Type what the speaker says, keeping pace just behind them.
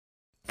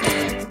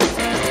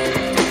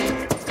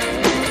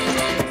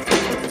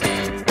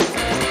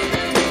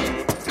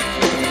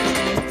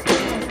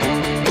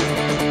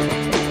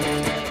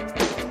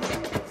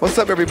What's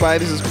up, everybody?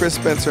 This is Chris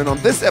Spencer, and on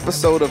this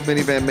episode of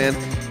Minivan Men,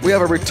 we have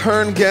a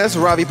return guest,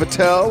 Ravi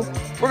Patel.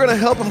 We're going to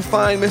help him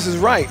find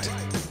Mrs. Right.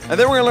 And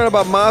then we're going to learn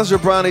about Maz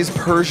Jobrani's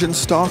Persian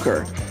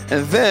stalker.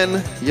 And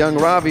then, young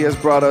Ravi has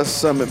brought us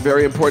some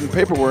very important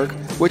paperwork,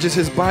 which is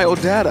his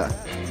biodata.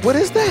 What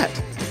is that?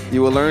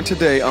 You will learn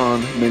today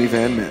on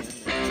Minivan Men.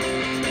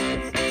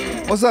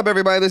 What's up,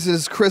 everybody? This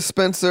is Chris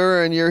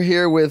Spencer, and you're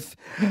here with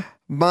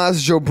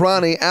Maz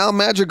Jobrani. Al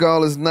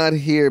Madrigal is not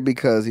here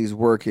because he's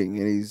working,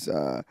 and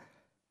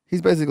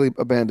he's basically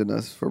abandoned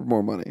us for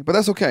more money. But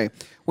that's okay.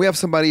 We have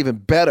somebody even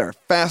better,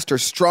 faster,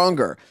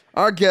 stronger.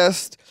 Our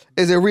guest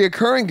is a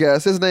reoccurring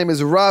guest. His name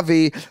is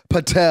Ravi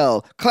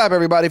Patel. Clap,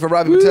 everybody, for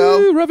Ravi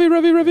Patel.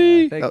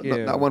 Ravi. Thank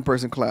you. Not one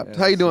person clapped.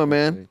 How you doing,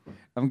 man?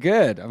 I'm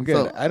good.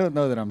 So- I don't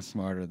know that I'm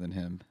smarter than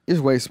him.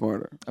 You're way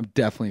smarter. I'm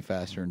definitely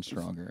faster and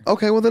stronger.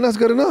 Okay, well, then that's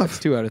good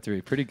enough. 2 out of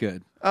 3. Pretty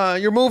good.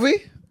 Your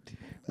movie?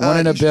 One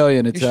in a you sh-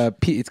 billion. you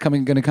It's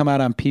going to come out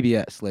on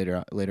PBS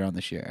later on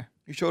this year.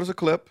 You showed us a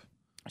clip.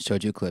 I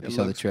showed you a clip. You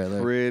saw the looks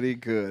trailer. pretty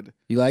good.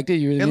 You liked it?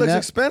 You really It mean looks that?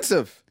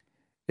 expensive.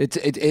 It's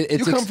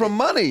You come from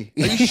money.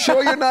 Are you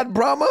sure you're not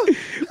Brahma?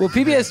 Well,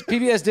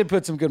 PBS did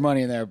put some good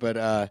money in there,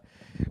 but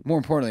more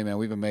importantly, man,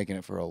 we've been making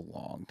it for a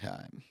long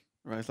time.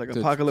 Right, it's like So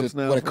Apocalypse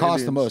Now. What it for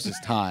costs the Indians. most is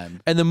time.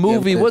 And the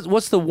movie, Yeah,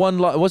 what's the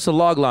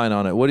log line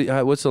on it?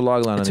 What's the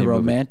log line It's on a your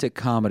movie? romantic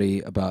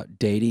comedy about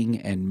dating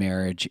and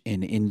marriage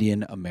in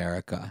Indian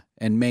America.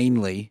 And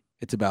mainly,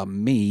 it's about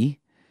me.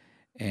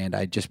 And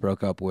I just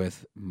broke up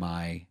with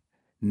my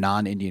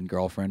non-Indian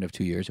girlfriend of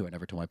 2 years, who I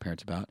never told my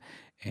parents about.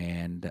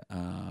 And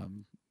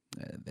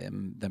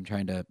them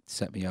trying to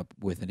set me up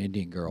with an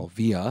Indian girl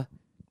via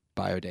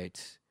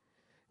biodates.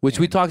 Which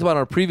we talked about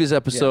on a previous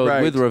episode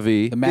right. with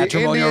Ravi. The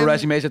matrimonial Indian-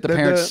 resumes that the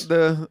parents...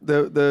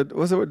 The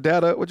what's it?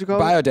 Data? What you call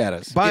it?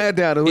 Biodatas.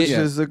 Biodata, which Yeah.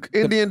 is an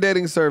Indian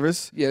dating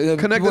service. Yeah,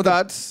 Connect the well,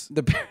 dots.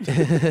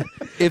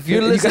 If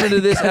you're You listening gotta-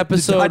 to this you gotta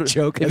episode, not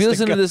joke if as you're the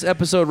listening to guy. this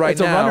episode right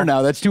It's a runner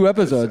now. That's 2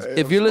 episodes.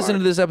 if you're listening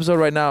to this episode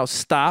right now,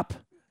 stop.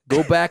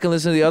 Go back and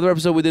listen to the other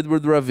episode we did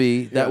with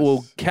Ravi. That Yes.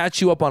 will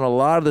catch you up on a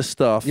lot of the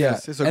stuff. Yeah,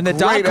 It's a and the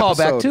dot great callback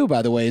episode. too,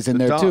 by the way, is in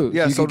there Dot- too.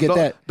 Yeah, you so can get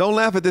that. don't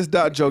laugh at this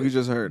dot joke you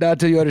just heard. Not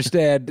until you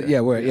understand.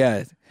 Yeah,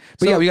 yeah.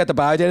 But So- yeah, we got the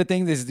biodata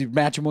thing. This is the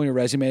matrimonial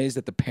resumes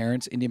that the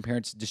parents, Indian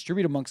parents,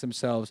 distribute amongst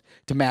themselves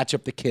to match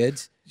up the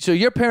kids. So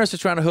your parents are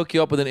trying to hook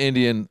you up with an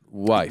Indian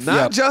wife.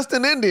 Not just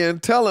an Indian.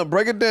 Tell him.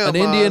 Break it down.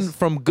 An Maz. Indian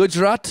from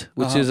Gujarat,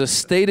 which is a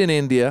state in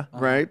India.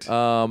 Right.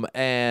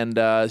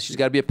 And she's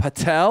got to be a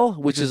Patel,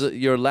 which is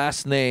your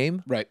last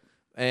name. Right.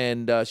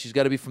 And she's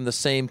got to be from the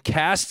same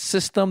caste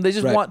system. They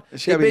just Right. want.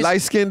 She gotta be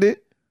light skinned.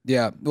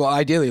 Yeah. Well,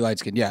 ideally light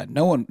skin. Yeah.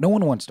 No one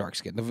wants dark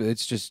skin.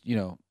 It's just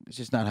it's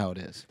just not how it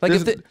is. Like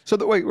if they,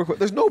 Wait, real quick.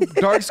 There's no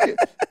dark skin.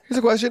 Here's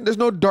a question. There's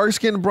no dark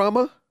skinned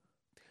Brahma.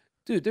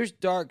 Dude, there's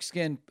dark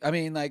skin. I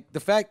mean, like the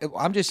fact.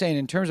 I'm just saying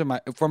in terms of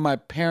from my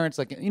parents,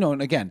 like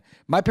and again,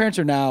 my parents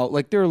are now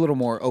like they're a little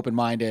more open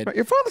minded. Right,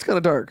 your father's kind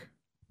of dark.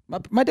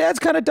 My dad's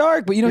kind of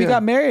dark, but he Yeah.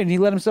 got married and he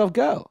let himself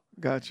go.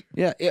 Gotcha.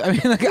 Yeah. I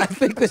mean, like I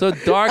think that. so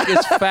dark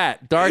is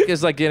fat. Dark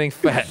is like getting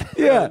fat.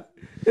 Yeah.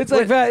 It's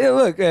like that. Yeah,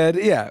 look,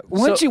 yeah.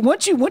 Once So-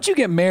 you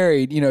get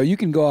married, you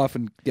can go off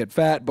and get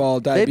fat,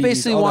 bald, They diabetes.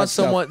 basically all want that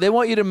stuff. someone. They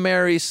want you to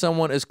marry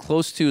someone as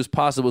close to you as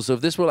possible. So if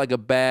this were like a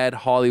bad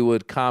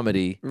Hollywood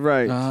comedy,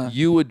 Right.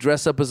 you would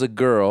dress up as a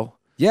girl.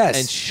 Yes.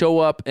 And show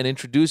up and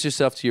introduce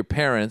yourself to your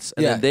parents,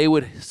 and Yeah. then they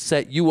would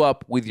set you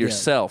up with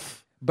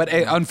yourself. But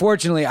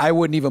unfortunately, I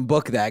wouldn't even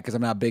book that because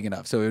I'm not big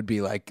enough. So it would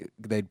be like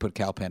they'd put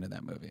Cal Penn in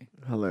that movie.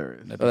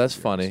 Hilarious. Oh, that's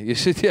funny. You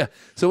should, yeah.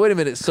 So wait a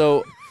minute.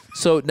 So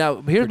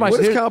now here's my. What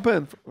is here- Cal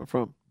Penn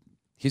from?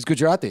 He's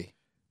Gujarati.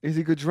 Is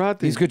he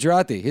Gujarati? He's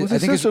Gujarati. What's I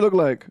his think sister look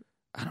like?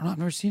 I don't know. I've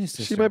never seen his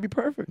sister. She might be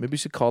perfect. Maybe you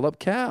should call up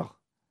Cal.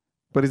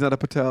 But he's not a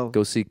Patel.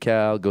 Go see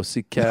Cal. Go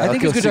see Cal. I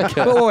think go he's see Gujarati.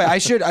 Cal. But wait, I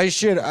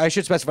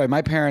should specify.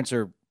 My parents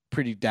are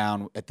pretty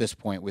down at this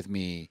point with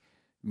me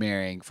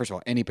marrying, first of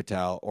all, any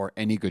Patel or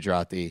any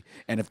Gujarati,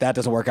 and if that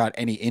doesn't work out,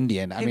 any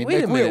Indian. I Hey, mean,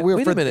 wait a minute,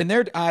 wait a minute. in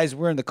their eyes,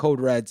 we're in the code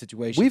red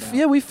situation.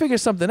 We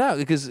figured something out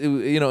because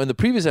in the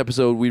previous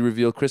episode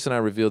Chris and I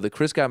revealed that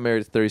Chris got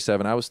married at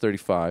 37. I was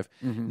 35.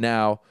 Mm-hmm.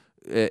 Now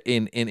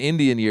in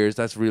Indian years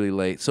that's really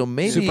late. So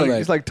maybe Super late.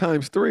 It's like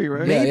 ×3,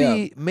 right?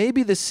 Yeah.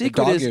 maybe the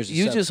secret dog is years is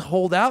you 7. just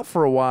hold out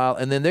for a while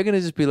and then they're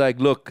gonna just be like,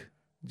 look,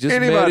 just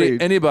Anybody.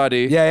 marry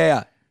anybody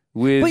Yeah.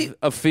 with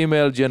a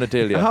female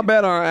genitalia. How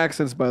bad are our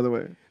accents, by the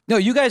way? No,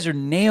 you guys are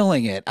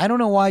nailing it. I don't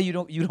know why you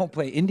don't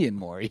play Indian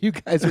more. You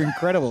guys are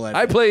incredible at it.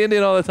 I play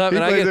Indian all the time, He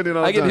and plays Indian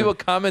all I the get time. people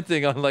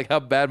commenting on like how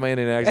bad my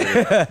Indian accent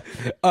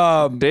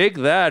is. Take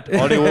that,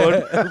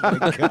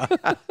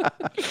 Hollywood.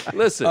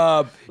 Listen,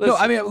 No,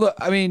 I mean, look,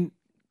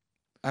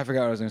 I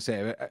forgot what I was going to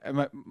say.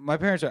 My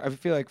parents are. I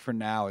feel like for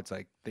now, it's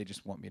like they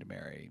just want me to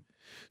marry.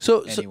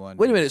 So anyone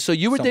wait a minute. So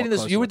you were somewhat dating this.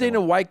 close You to were what they dating a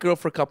want. white girl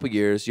for a couple of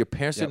years. Your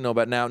parents Yep. didn't know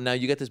about it. Now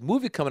you got this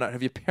movie coming out.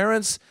 Have your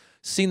parents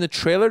seen the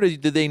trailer?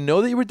 Did they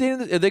know that you were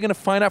dating? Are they going to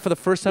find out for the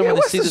first time when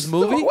they see this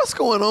movie? What's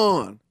going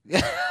on?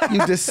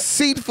 You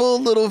deceitful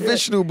little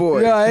Vishnu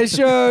boy. Yeah, I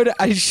showed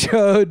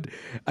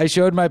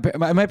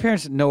my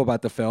parents know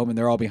about the film and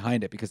they're all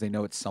behind it because they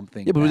know it's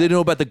something. Yeah, but they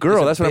know about the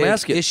girl. That's what I'm big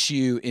asking.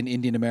 Issue in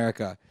Indian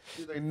America.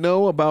 Do they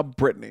know about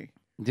Britney?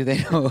 Do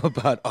they know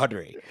about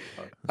Audrey?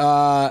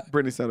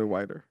 Britney sounded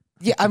whiter.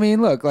 Yeah, I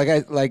mean, look,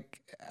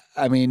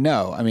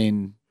 no, I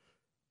mean,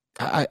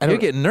 I You're don't.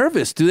 getting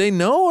nervous. Do they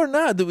know or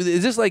not?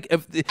 Is this like?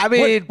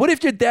 What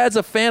if your dad's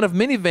a fan of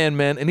Minivan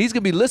Man and he's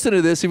gonna be listening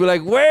to this? He'll be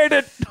like, "Where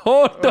did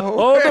hold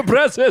the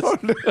presses?"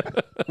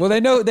 Well, they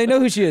know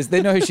who she is.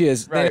 They know who she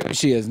is. They know who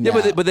she is. Yeah,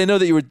 now. but they know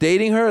that you were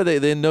dating her. Or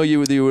they know you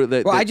were.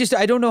 Well, I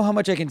don't know how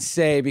much I can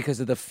say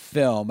because of the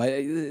film.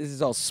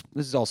 This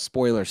is all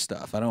spoiler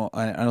stuff. I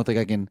don't think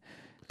I can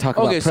talk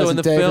about. Okay, so in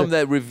the present day, film but-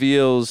 that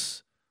reveals.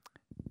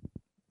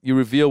 You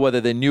reveal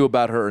whether they knew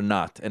about her or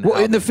not. And Well,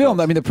 how in the they film,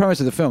 felt. I mean, the premise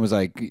of the film was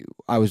like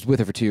I was with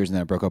her for 2 years and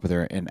then I broke up with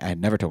her, and I had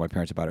never told my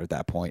parents about it at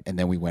that point. And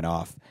then we went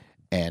off,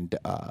 and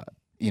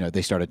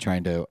they started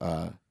trying to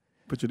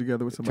Put you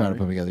together with somebody.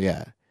 put me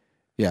together.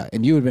 Yeah.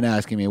 And you had been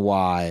asking me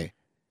why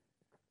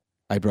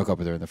I broke up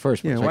with her in the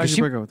first place. Yeah, right? why 'Cause did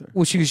you break up with her?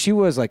 Well, she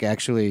was like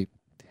actually.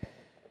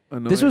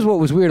 Annoying. This was what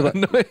was weird about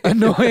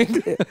annoying.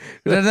 Doesn't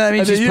that mean And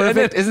then she's you- and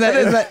perfect? then- Isn't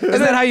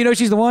that how you know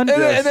she's the one?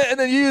 And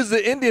then you use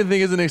the Indian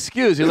thing as an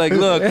excuse. You're like,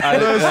 look, I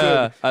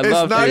It's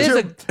love not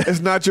her. it's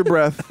not your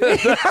breath.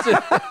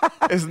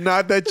 It's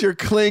not that you're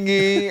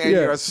clingy and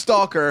you're a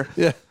stalker.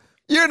 Yeah.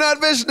 You're not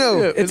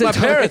Vishnu. It's my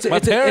parents. My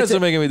parents are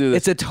making me do this.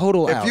 It's a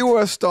total If out. you were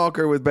a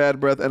stalker with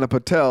bad breath and a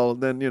Patel,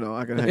 then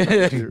I can hang out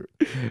with you.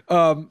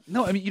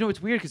 No, I mean,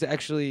 it's weird because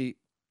actually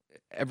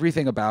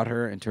everything about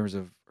her in terms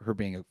of her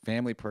being a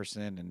family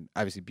person and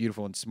obviously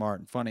beautiful and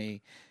smart and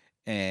funny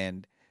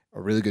and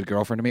a really good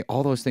girlfriend to me,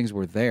 all those things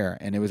were there.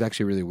 And it was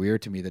actually really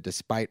weird to me that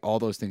despite all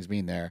those things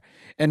being there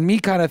and me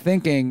kind of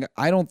thinking,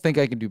 I don't think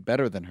I can do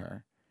better than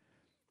her,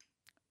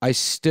 I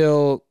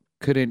still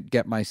couldn't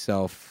get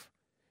myself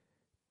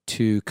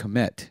to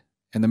commit.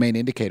 And the main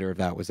indicator of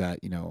that was that,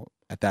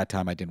 at that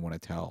time I didn't want to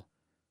tell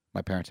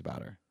my parents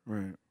about her.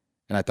 Right.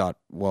 And I thought,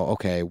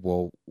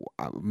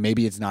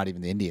 maybe it's not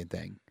even the Indian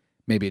thing.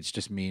 Maybe it's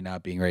just me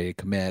not being ready to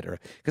commit, or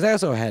because I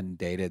also hadn't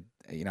dated.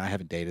 I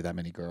haven't dated that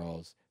many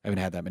girls. I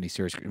haven't had that many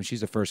serious. I mean,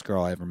 she's the first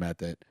girl I ever met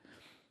that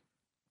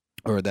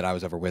I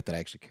was ever with that I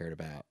actually cared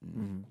about.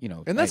 And,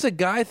 And that's a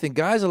guy thing.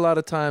 Guys a lot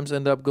of times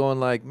end up going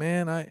like,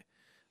 man, I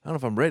don't know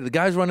if I'm ready. The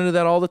guys run into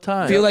that all the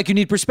time. feel like you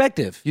need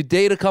perspective. You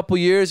date a couple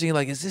years and you're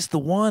like, is this the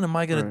one? Am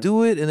I going to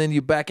do it? And then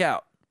you back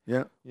out.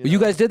 Yeah. But you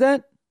guys did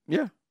that?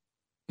 Yeah.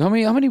 How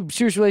many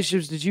serious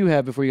relationships did you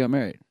have before you got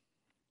married?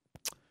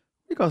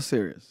 We got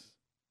serious.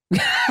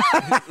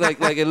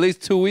 like at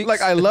least 2 weeks. Like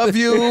I love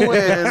you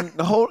and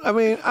the whole. I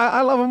mean,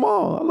 I love them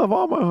all. I love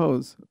all my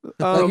hoes.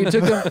 Like you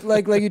took them,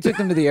 like you took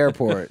them to the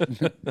airport.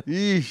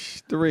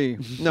 Yeesh, 3.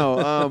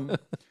 No.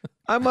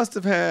 I must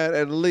have had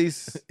at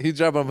least You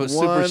drop off a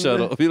super One-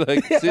 shuttle. Be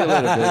like, see you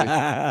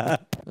later,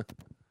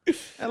 baby.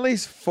 at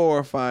least 4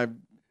 or 5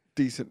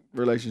 decent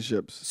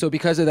relationships. So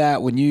because of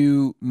that, when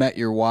you met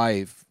your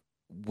wife,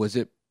 was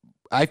it?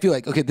 I feel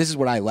like, okay, this is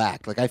what I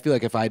lacked. Like I feel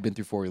like if I had been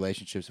through 4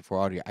 relationships before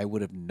Audrey, I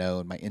would have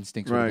known. My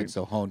instincts would have been Right.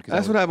 so honed.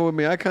 That's what happened with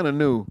me. I kind of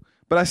knew,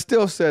 but I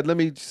still said, "Let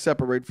me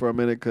separate for a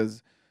minute,"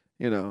 because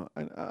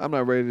I'm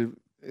not ready to.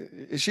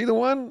 Is she the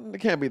one?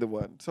 It can't be the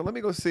one. So let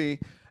me go see.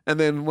 And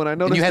then when I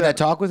noticed And you had that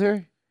talk with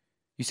her.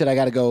 You said I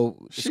got to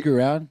go screw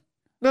around.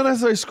 not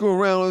necessarily screw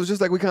around. It was just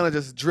like we kind of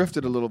just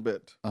drifted a little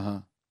bit.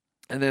 And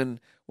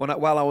then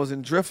while I was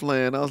in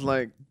Driftland, I was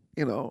like,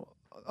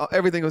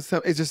 everything was.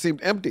 It just seemed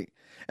empty.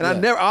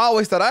 And I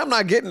always thought, I'm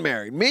not getting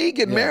married. Me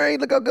getting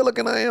married? Look how good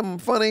looking I am. I'm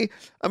funny.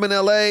 I'm in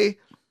LA.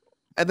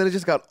 And then it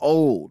just got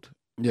old.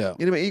 Yeah. You know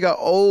what I mean? You got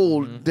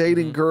old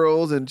dating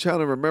girls and trying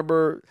to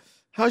remember,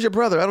 how's your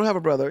brother? I don't have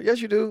a brother.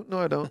 Yes, you do. No,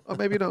 I don't. Or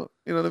maybe you don't.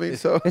 You know what I mean?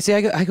 So See,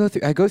 I go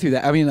through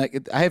that. I mean,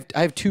 like I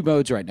have 2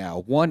 modes right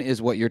now. One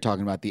is what you're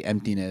talking about, the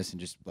emptiness and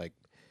just like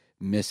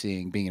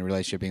missing being in a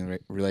relationship, being in a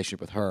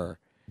relationship with her.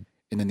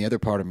 And then the other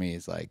part of me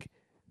is like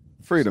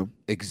freedom.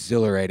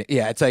 exhilarating.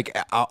 Yeah, it's like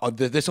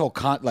this whole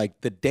like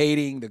the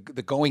dating,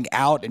 the going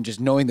out, and just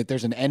knowing that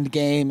there's an end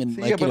game. And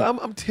Yeah, but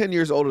I'm 10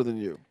 years older than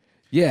you.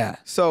 yeah,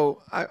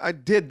 So I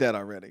did that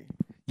already.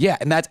 yeah,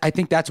 and I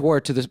think that's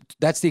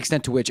that's the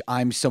extent to which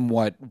I'm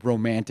somewhat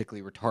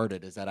romantically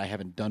retarded, is that I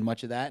haven't done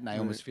much of that, and I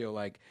almost feel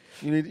like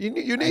You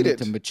need I need it.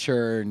 to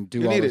mature and do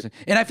You all need those it.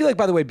 things. And I feel like,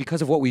 by the way,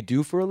 because of what we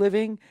do for a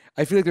living,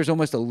 I feel like there's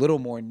almost a little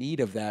more need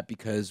of that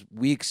because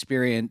we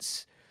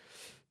experience.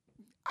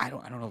 I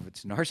don't know if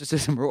it's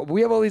narcissism or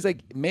we have all these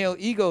like male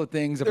ego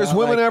things. There's about,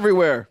 women like,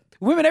 everywhere.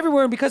 women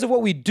everywhere, and because of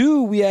what we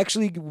do,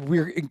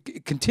 we're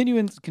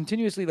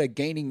continuously like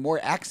gaining more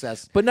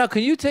access. But now,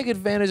 can you take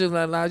advantage of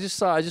that? Now, I just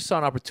saw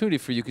an opportunity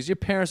for you because your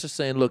parents are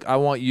saying, "Look, I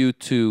want you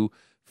to,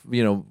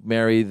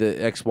 marry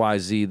the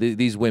XYZ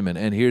these women,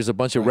 and here's a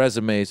bunch of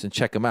resumes and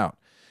check them out."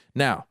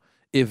 Now,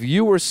 if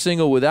you were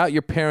single without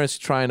your parents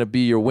trying to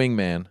be your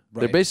wingman,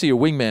 they're basically your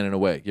wingman in a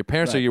way. Your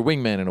parents are your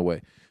wingman in a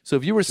way. So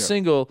if you were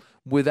single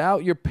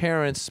without your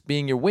parents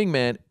being your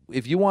wingman,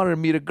 if you wanted to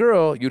meet a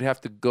girl, you'd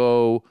have to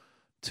go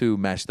to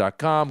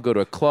Match.com, go to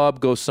a club,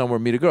 go somewhere,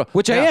 meet a girl.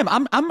 Which I Now,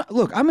 am.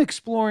 I'm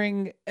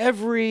exploring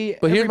every.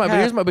 But here's every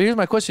path. here's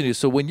my question to you.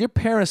 So when your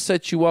parents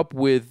set you up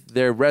with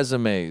their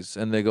resumes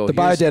and they go, The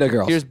biodata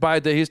girls.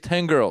 Here's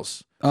 10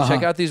 girls.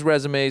 Check out these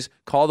resumes.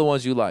 Call the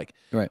ones you like.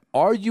 Right.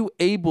 Are you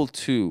able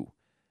to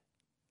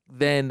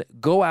then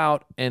go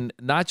out and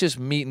not just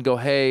meet and go,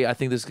 hey, I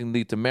think this can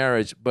lead to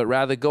marriage, but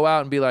rather go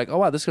out and be like, oh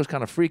wow, this girl's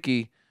kind of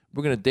freaky.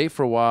 We're gonna date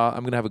for a while.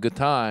 I'm gonna have a good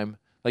time.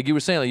 Like you were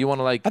saying, like you want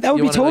to like That would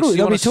you be wanna, like, totally- you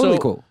that would be wanna totally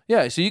so- cool.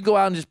 Yeah. So you go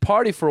out and just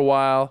party for a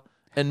while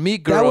and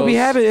meet girls. That would be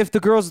habit if the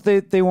girls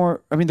they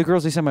weren't. I mean, the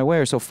girls they sent my way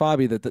are so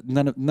fobby that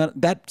none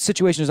that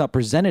situation has not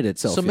presented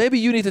itself. So yet. maybe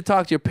you need to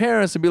talk to your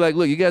parents and be like,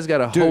 look, you guys got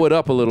to hoe it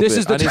up a little this bit.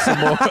 is the I need some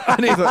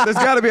more. There's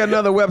got to be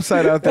another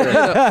website out there.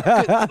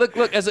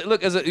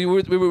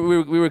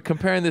 We were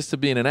comparing this to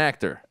being an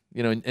actor,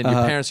 you know, and your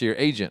parents are your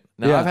agent.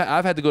 Now Yeah.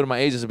 I've had to go to my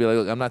agents and be like,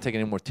 look, I'm not taking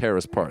any more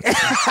terrorist parts.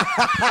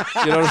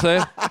 You know what I'm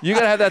saying? You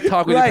gotta have that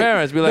talk with Right. your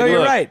parents. Be like, No, you're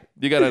look, right.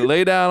 you gotta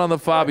lay down on the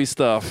fobby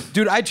stuff.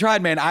 Dude, I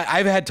tried, man.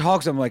 I've had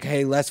talks. I'm like,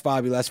 hey, less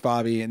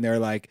fobby, and they're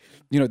like,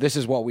 you know, this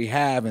is what we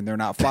have, and they're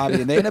not fobby,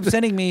 and they end up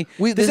sending me.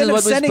 This they is end up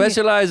what we sending me-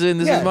 specialize in.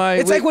 This Yeah, is my.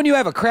 It's like when you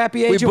have a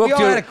crappy agent. We all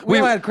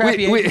had a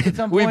crappy agent at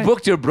some we point.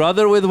 booked your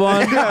brother with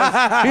one.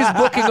 He's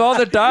booking all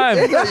the time.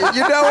 You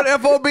know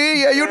what, FOB?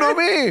 Yeah, you know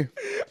me.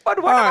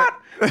 But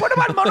what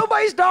about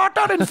Manubai's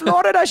daughter in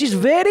Florida? She's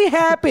very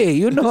happy,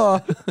 you know.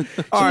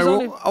 All right,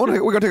 we're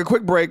going to take a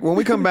quick break. When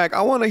we come back,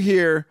 I want to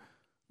hear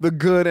the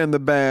good and the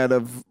bad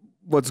of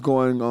what's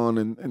going on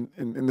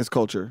in this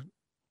culture.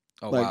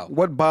 Oh, Like, wow.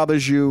 what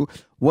bothers you?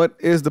 What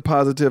is the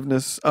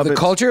positiveness of The it?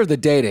 culture of the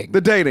dating. The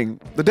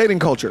dating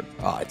culture.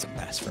 Oh, it's a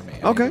mess for me.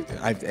 Okay.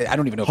 I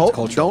don't even know if Hold, it's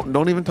cultural.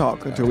 don't even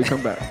talk until we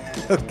come back.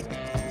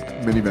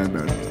 Minivan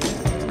Man.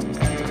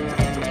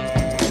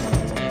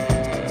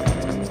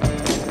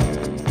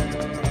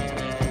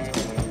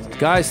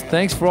 Guys,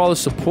 thanks for all the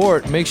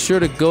support. Make sure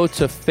to go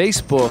to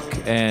Facebook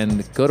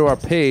and go to our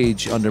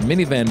page under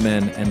Minivan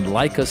Men and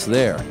like us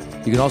there.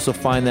 You can also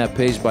find that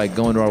page by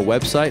going to our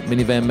website,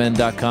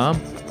 minivanmen.com,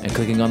 and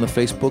clicking on the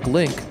Facebook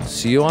link.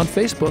 See you on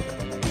Facebook.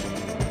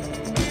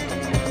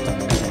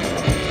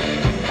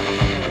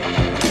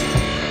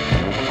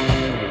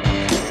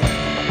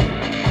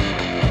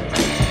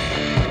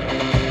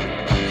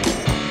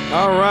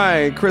 All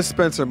right, Chris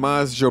Spencer,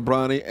 Maz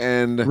Jobrani,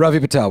 and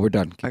Ravi Patel, we're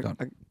done. Keep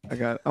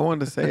going. I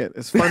wanted to say it.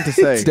 It's fun to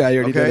say. I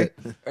already okay?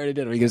 did it. I already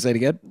did it. Are you going to say it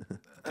again?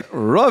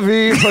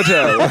 Ravi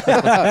Patel.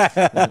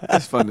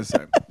 It's fun to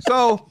say.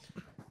 So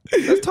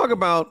let's talk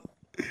about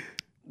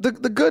the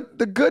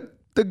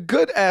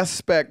good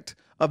aspect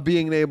of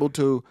being able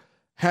to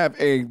have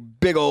a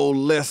big old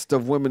list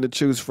of women to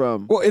choose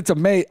from. Well, it's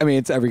amazing. I mean,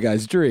 it's every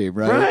guy's dream,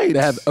 right? Right.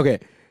 To have, okay.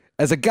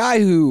 As a guy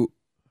who,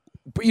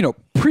 you know,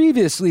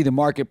 previously the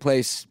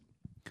marketplace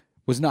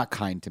was not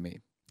kind to me.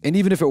 And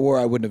even if it were,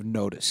 I wouldn't have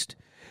noticed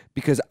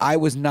because I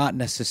was not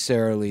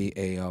necessarily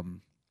a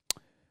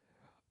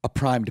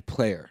primed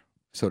player,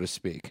 so to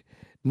speak.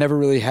 Never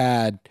really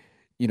had,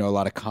 you know, a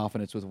lot of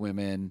confidence with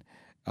women.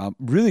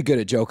 Really good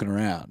at joking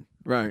around.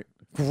 Right.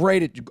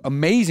 Great at,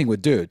 amazing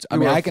with dudes. I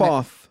You mean, were I a can.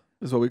 foth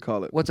is what we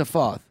call it. What's a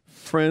foth?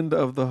 Friend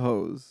of the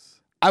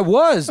hose. I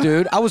was,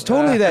 dude. I was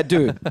totally that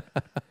dude.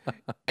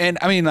 And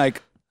I mean,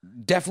 like,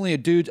 definitely a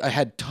dude. I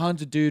had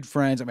tons of dude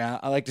friends. I mean,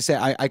 I like to say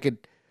I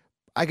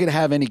could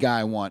have any guy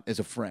I want as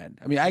a friend.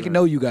 I mean, I can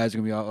know you guys are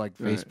gonna be all like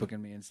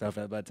Facebooking me and stuff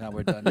by the time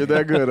we're done. You're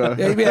that good, huh?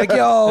 Yeah, you'd be like,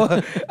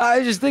 yo, I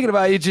was just thinking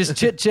about you, just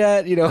chit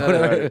chat, you know,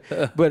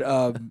 whatever. But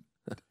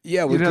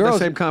yeah, You with didn't have the girls,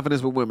 same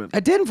confidence with women. I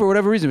didn't for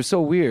whatever reason. It was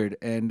so weird.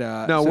 And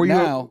Now, so were you?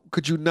 now,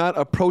 Could you not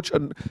approach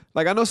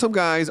like I know some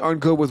guys aren't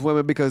good with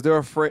women because they're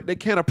afraid they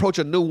can't approach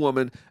a new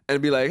woman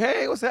and be like,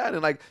 "Hey, what's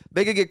happening?" Like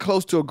they could get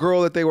close to a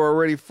girl that they were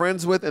already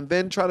friends with and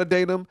then try to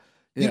date them.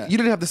 Yeah. You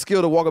didn't have the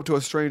skill to walk up to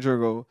a stranger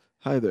and go,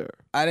 "Hi there."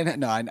 I didn't.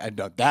 No, I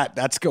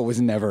that skill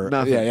was never.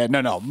 Nothing. Yeah,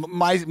 no.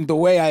 The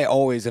way I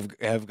always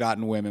have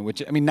gotten women,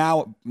 which I mean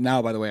now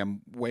by the way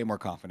I'm way more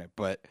confident,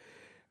 but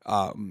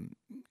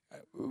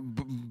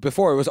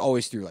before it was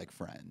always through like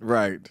friends,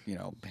 Right. you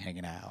know,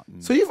 hanging out.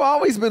 And, So you've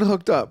always been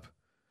hooked up.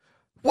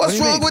 What's do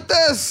you wrong mean? with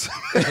this?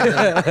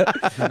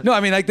 no, I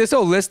mean like this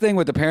whole list thing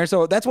with the parents.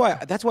 So that's why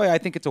I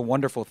think it's a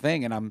wonderful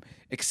thing, and I'm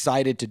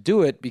excited to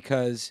do it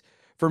because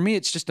for me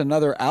it's just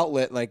another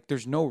outlet. Like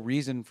there's no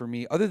reason for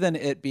me other than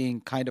it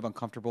being kind of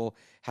uncomfortable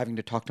having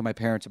to talk to my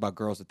parents about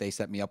girls that they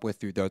set me up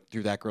with through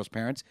that girl's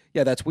parents.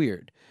 Yeah, that's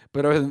weird.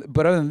 But other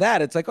than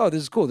that, it's like, oh,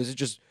 this is cool. This is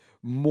just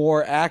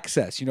more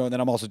access, you know. And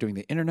then I'm also doing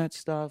the internet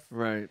stuff,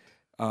 Right.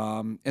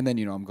 and then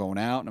you know I'm going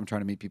out and I'm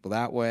trying to meet people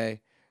that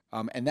way.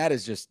 And that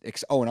is just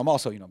and I'm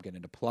also, you know, I'm getting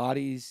into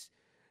Pilates,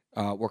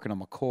 working on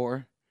my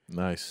core,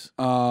 Nice.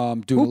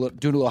 doing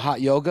a little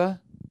hot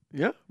yoga.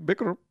 Yeah.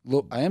 Bikram.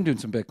 I am doing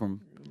some Bikram,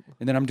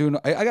 and then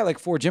I got like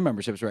 4 gym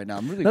memberships right now.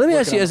 I'm really. Now let me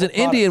ask working you, on as a an lot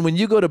of- Indian, when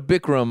you go to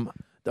Bikram,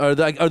 are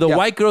the Yeah.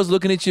 white girls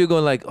looking at you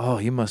going like, "Oh,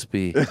 he must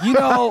be"? you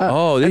know,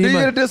 Oh, And he then you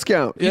must- get a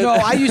discount. you know,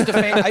 I used to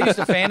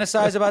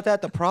fantasize about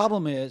that. The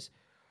problem is,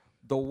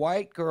 the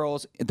white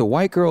girls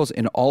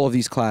in all of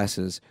these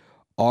classes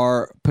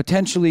are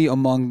potentially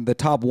among the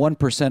top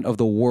 1% of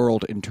the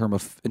world in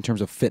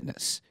terms of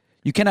fitness.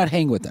 You cannot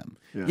hang with them.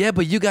 Yeah,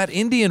 but you got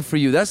Indian for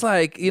you. That's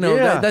like,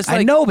 that's like.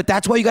 I know, but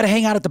that's why you got to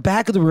hang out at the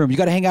back of the room. You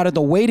got to hang out at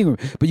the waiting room.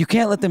 But you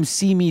can't let them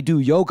see me do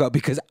yoga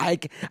because I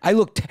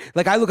look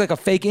like a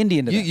fake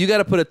Indian to them. You got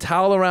to put a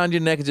towel around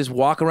your neck and just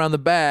walk around the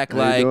back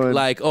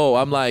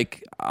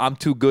I'm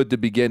too good to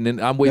be getting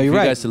in. I'm waiting for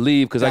you guys to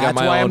leave because I got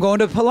my own. That's why I'm going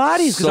to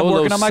Pilates because I'm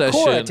working on my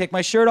core. I session. take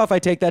my shirt off. I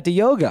take that to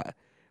yoga.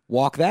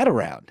 Walk that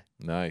around.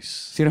 Nice.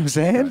 See what I'm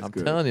saying? I'm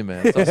telling you,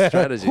 man. It's all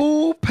strategy.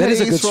 Who That is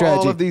a pays good for strategy.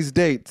 all of these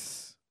dates?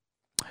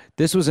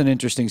 This was an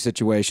interesting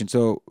situation.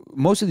 So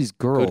most of these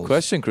girls. Good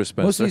question, Chris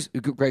Spencer. Most of these,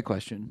 great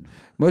question.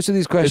 Most of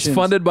these questions. It's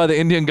funded by the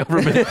Indian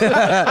government.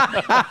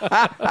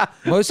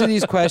 Most of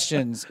these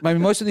questions,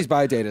 most of these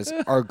biodatas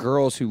are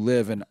girls who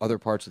live in other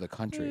parts of the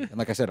country. And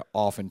like I said,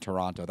 often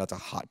Toronto, that's a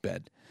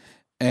hotbed.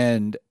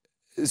 And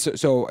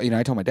so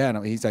I told my dad,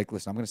 he's like,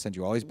 listen, I'm going to send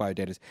you all these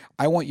biodatas.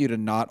 I want you to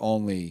not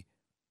only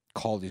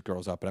call these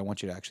girls up, but I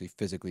want you to actually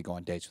physically go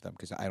on dates with them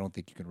because I don't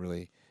think you can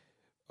really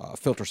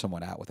filter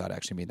someone out without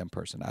actually meeting them in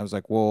person. I was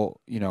like,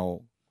 well,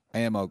 I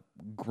am a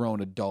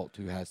grown adult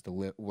who has to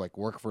live,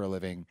 work for a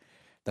living.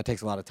 That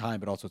takes a lot of time,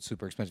 but also it's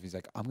super expensive. He's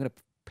like, I'm going to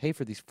pay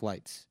for these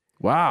flights.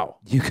 Wow.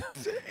 Yeah.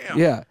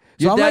 So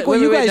Your I'm dad- like, well,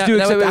 wait, you wait, guys do,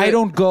 now- except wait, wait. I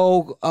don't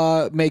go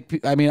I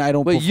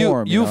don't But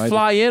perform. you know?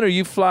 fly in or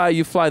you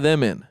fly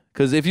them in?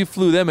 Because if you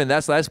flew them in,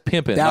 that's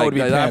pimping. That would be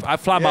pimp. I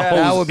fly my Yeah. hoes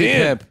That would be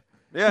in. pimp.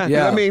 Yeah,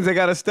 Yeah. that means they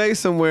got to stay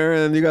somewhere,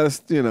 and you got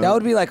to, That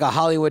would be like a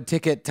Hollywood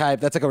ticket type.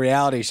 That's like a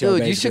reality show.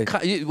 Dude,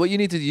 basically. what you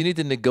need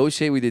to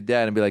negotiate with your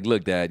dad and be like,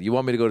 look, Dad, you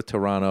want me to go to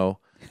Toronto,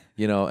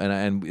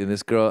 and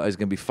this girl is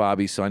gonna be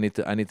Fabi, so I need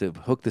to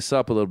hook this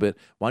up a little bit.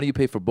 Why don't you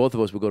pay for both of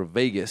us? We'll go to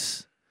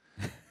Vegas,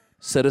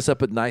 set us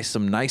up at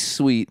some nice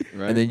suite,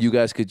 and then you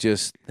guys could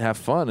just have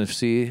fun and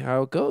see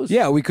how it goes.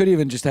 Yeah, we could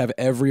even just have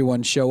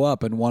everyone show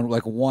up in one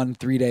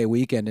 3-day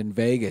weekend in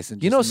Vegas,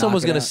 and just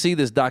someone's knock it gonna out. see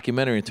this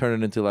documentary and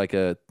turn it into like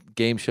a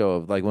game show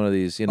of like one of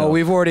these. Oh,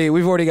 we've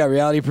already got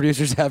reality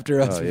producers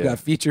after us. Oh, We've yeah. got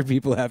feature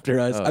people after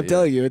us. Oh, I'm yeah.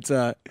 telling you, it's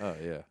Oh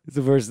yeah. it's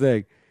the first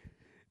thing.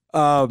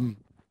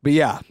 But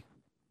yeah,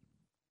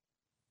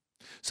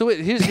 So wait,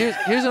 here's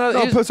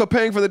another. so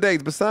paying for the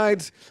dates,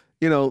 besides,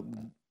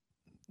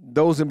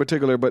 those in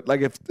particular, but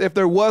like if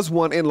there was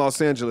one in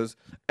Los Angeles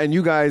and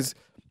you guys,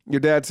 your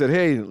dad said,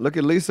 hey, look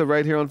at Lisa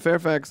right here on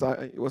Fairfax.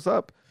 What's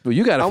up? Well,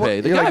 you gotta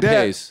pay. The you're guy like,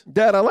 pays.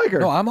 Dad, I like her.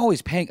 no, I'm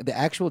always paying the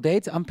actual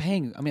dates. I'm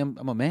paying. I mean,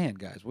 I'm a man,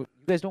 guys. You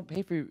guys don't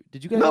pay for.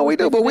 Did you guys? No, always we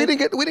do, pay for but we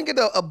dates? didn't get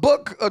a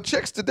book of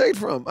chicks to date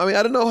from. I mean,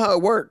 I didn't know how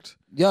it worked.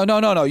 Yeah,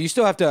 no. You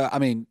still have to. I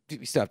mean,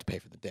 you still have to pay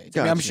for the dates.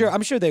 I mean, Gotcha.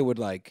 I'm sure they would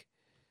like.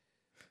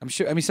 I'm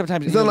sure. I mean,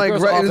 sometimes It's not like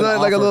girls it's often not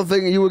like a offer- little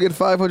thing. You will get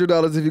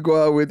 $500 if you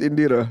go out with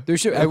Indira. There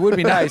should. It would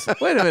be nice.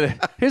 Wait a minute.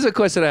 Here's a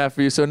question I have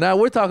for you. So now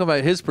we're talking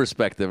about his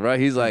perspective, right?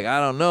 He's like, I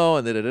don't know,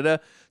 and da-da-da-da.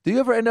 Do you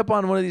ever end up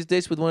on one of these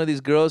dates with one of these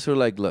girls who are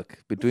like, look,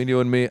 between you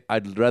and me,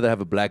 I'd rather have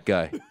a black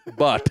guy.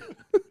 But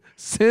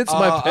since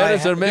my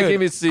parents are making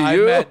me see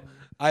you.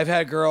 I've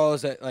had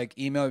girls that like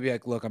email me be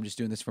like, look, I'm just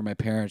doing this for my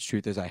parents.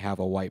 Truth is, I have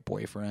a white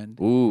boyfriend,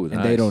 Ooh,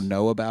 and they don't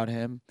know about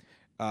him.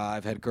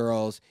 I've had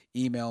girls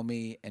email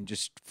me and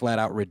just flat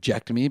out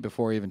reject me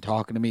before even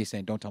talking to me,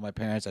 saying, "Don't tell my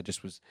parents." I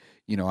just was,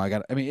 I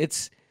mean,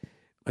 it's.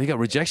 Oh, you got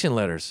rejection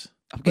letters.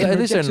 I'm But getting at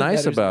least they're rejection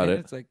nice letters, about man. it.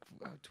 It's like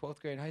 12th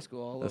grade high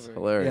school all That's over.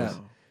 hilarious.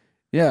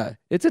 Yeah,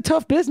 it's a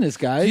tough business,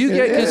 guys. Do you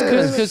get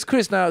Yeah. because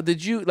Chris? Now,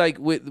 did you like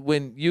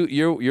when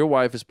your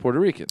wife is Puerto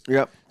Rican?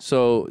 Yep.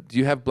 So do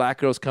you have black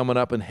girls coming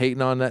up and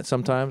hating on that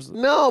sometimes?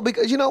 No,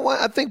 because you know what?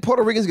 I think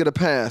Puerto Ricans get a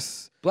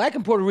pass. Black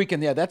and Puerto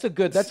Rican, yeah, that's like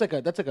a. You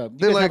They're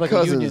guys like have like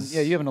a union. cousins.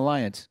 Yeah, you have an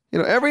alliance.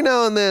 Every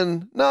now and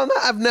then. No,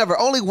 I've never.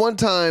 Only one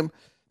time,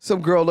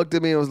 some girl looked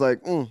at me and was like,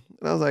 and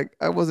I was like,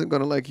 I wasn't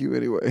gonna like you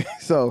anyway.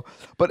 So,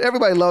 but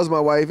everybody loves my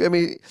wife. I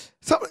mean,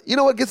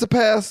 what gets a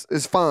pass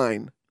is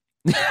fine.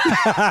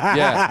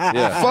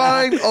 Yeah.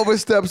 Fine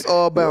oversteps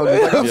all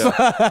boundaries.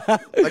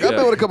 Like, I've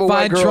been with a couple Fine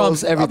white girls.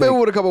 trumps I've been everything.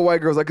 with a couple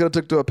white girls I could have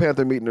took to a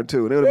Panther meeting or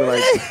two, and they would have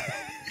been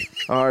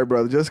like, "All right,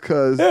 brother, just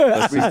because."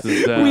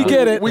 We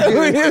get it. We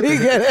get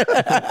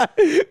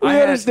it. We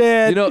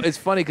understand. It's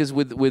funny because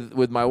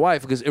with my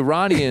wife, because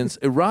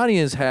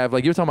Iranians have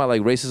like you're talking about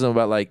like racism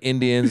about like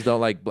Indians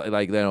don't like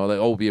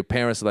your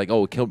parents are like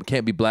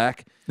can't be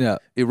black. Yeah.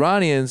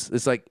 Iranians,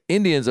 it's like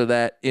Indians are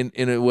that in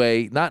a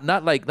way, not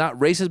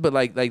racist, but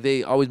like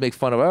they always make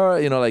fun of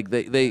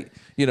they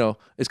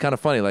it's kind of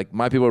funny. Like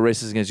my people are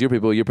racist against your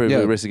people are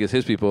racist against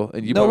his people,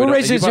 and you No, probably we're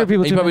don't- racist and against your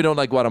people and you too, probably man. don't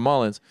like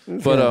Guatemalans,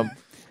 but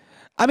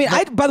I mean,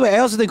 by the way, I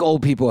also think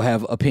old people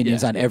have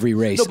opinions on every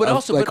race. No, but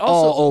also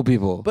all old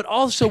people. But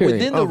also Period.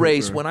 within the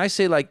race, when I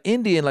say like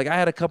Indian, like I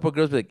had a couple of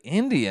girls be like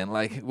Indian,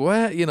 like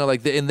what?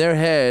 Like in their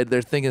head,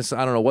 they're thinking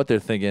I don't know what they're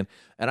thinking.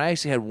 And I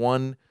actually had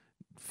one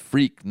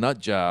freak nut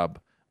job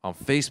on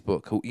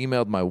Facebook who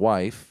emailed my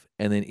wife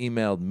and then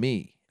emailed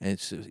me and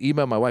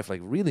emailed my wife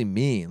like really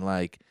mean,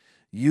 like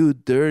you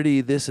dirty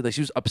this and that.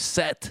 She was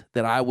upset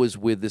that I was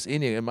with this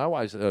Indian, and my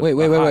wife's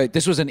Wait.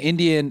 This was an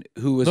Indian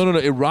who was no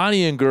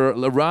Iranian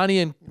girl,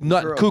 Iranian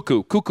nut Girl.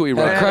 cuckoo had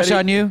a Iranian. crush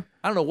on you.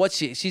 I don't know what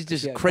she's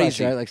just Yeah,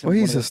 crazy. crush, right? Like some, Well,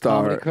 one he's of a those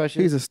star. comedy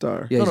crushes? He's a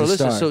star. Yeah, No, he's no, a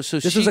listen, star. so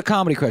this she- was a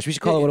comedy crush. We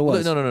should call it what it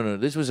was. No.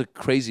 This was a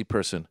crazy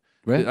person.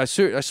 Right? I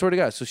swear to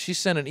God. So she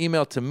sent an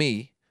email to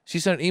me. She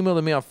sent an email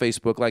to me on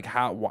Facebook, like,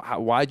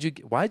 why'd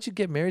you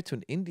get married to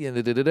an Indian?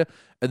 Da, da, da, da,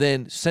 and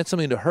then sent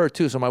something to her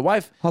too. So my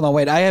wife, Hold on,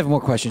 wait. I have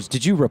more questions.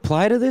 Did you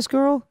reply to this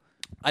girl?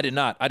 I did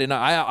not.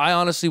 I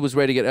honestly was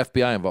ready to get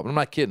FBI involved. I'm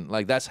not kidding.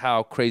 Like, that's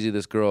how crazy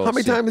this girl. How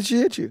many times did she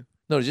hit you?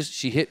 No, just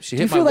she hit. Do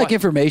you my feel like wife.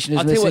 information is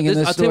I'll tell you missing what, in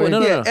this I'll tell you story?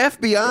 what, no. Yeah,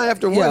 FBI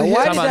after Yeah, one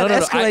why hit. did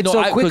that escalate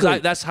so quickly?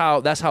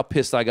 That's how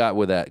pissed I got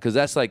with that. Because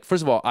that's like,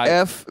 first of all,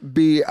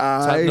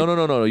 FBI.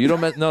 No. You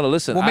don't. No.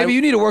 Listen. Well, maybe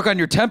you need to work on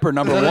your temper,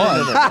 number one.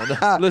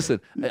 No.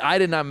 Listen, I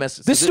did not mess.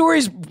 This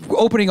story's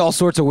opening all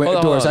sorts of Hold on,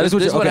 doors. hold on. I just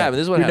want This is you- what okay. happened.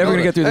 This is what You're never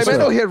happened. going to get through Hey, this man,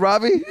 story. don't hit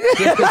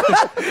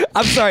Robbie.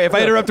 I'm sorry. If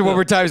I interrupt him one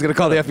more time, he's going to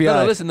call the FBI.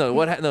 No, listen.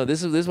 No,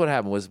 this is what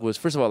happened was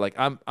first of all, like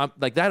I'm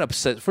like that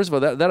upset. First of all,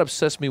 that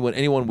upsets me when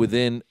anyone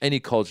within any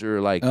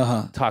culture like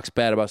talks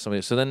bad about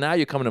somebody. So then now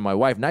you're coming to my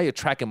wife. Now you're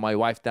tracking my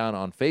wife down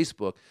on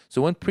Facebook.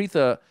 So when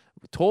Preetha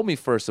told me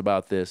first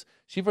about this,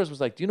 she first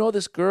was like, "Do you know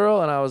this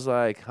girl?" And I was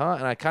like, "Huh?"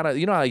 And I kind of,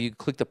 you know how you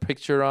click the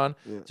picture on.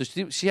 Yeah.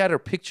 So she had her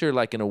picture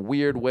like in a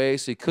weird way,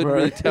 so you couldn't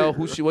really tell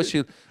what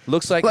she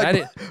looks like. Like I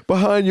didn't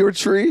behind your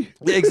tree.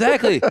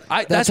 exactly.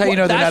 That's how you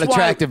know they're not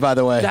attractive, by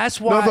the way.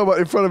 That's No, I'm why. talking about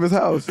in front of his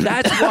house.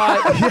 That's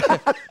why.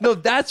 No,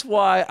 that's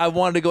why I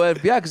wanted to go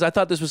FBI because I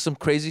thought this was some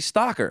crazy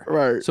stalker.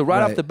 Right. So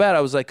right off Right. the bat,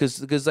 I was like,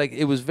 because like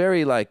it was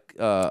very like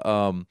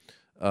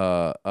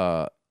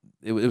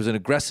it was an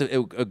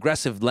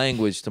aggressive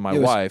language to my It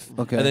was- wife.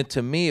 okay. And then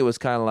to me, it was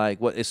kind of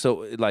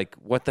like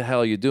what the hell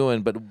are you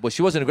doing? But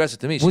she wasn't aggressive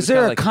to me. She Was there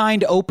kinda a like,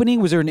 kind opening?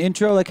 Was there an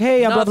intro like,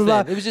 "Hey, I'm blah blah blah.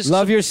 Nothing. It was just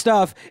Love your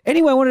stuff."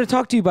 Anyway, I wanted to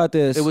talk to you about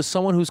this. It was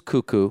someone who's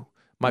cuckoo.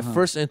 My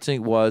first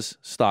instinct was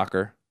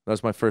stalker. That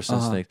was my first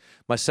instinct.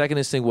 My second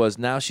instinct was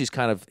now she's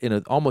kind of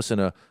almost in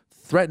a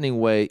threatening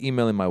way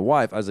emailing my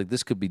wife. I was like,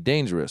 this could be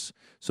dangerous.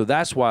 So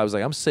that's why I was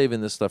like, I'm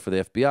saving this stuff for the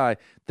FBI.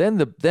 Then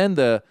the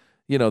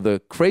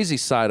the crazy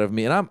side of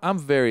me, and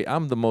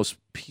I'm the most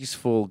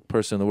peaceful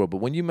person in the world. But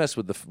when you mess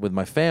with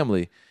my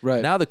family,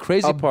 Right. now the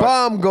crazy A part.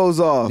 bomb goes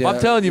off. Yeah. I'm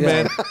telling you,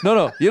 man.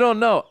 No, you don't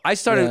know. I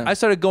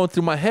started going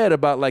through my head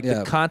about like Yeah.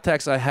 the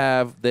contacts I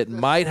have that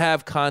might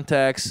have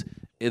contacts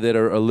that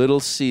are a little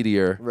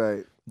seedier,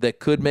 Right. that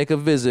could make a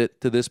visit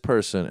to this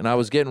person, and I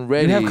was getting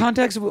ready. You have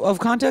contacts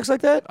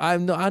like that? I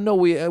know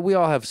we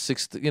all have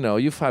six.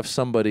 You have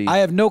somebody. I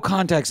have no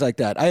contacts like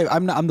that.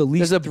 I'm the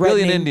least. There's a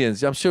billion threatening-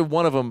 Indians. I'm sure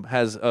one of them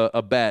has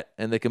a bat,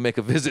 and they can make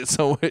a visit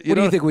somewhere. What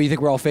do you think? You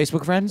think we're all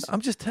Facebook friends?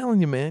 I'm just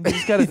telling you, man. You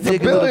just got to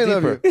dig a billion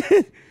little of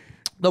deeper.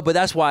 No, but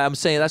that's why I'm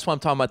saying. That's why I'm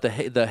talking about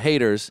the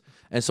haters.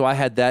 And so I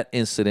had that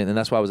incident, and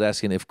that's why I was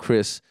asking if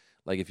Chris,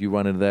 like, if you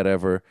run into that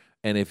ever,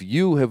 and if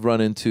you have run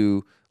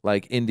into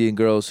like Indian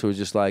girls who are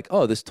just like,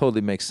 oh, this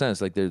totally makes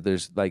sense. Like,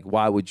 there's like,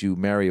 why would you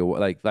marry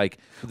like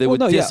they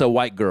would diss a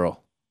white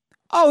girl?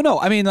 Oh no,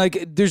 I mean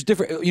like there's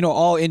different.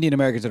 All Indian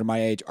Americans that are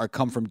my age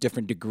come from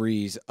different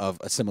degrees of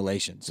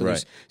assimilation. So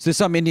there's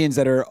some Indians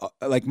that are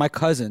like my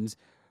cousins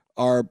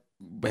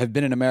have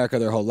been in America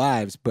their whole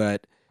lives,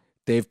 but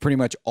they've pretty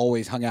much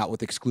always hung out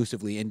with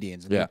exclusively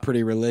Indians. And They're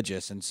pretty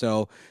religious, and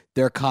so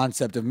their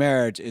concept of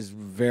marriage is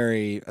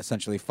very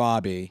essentially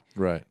fobby.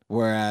 Right.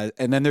 Whereas,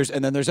 and then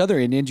there's other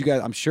Indians. You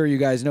guys, I'm sure you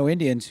guys know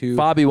Indians who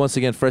Bobby, once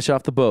again, fresh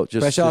off the boat.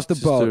 Just to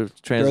Throw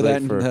translate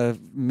that in for the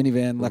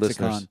minivan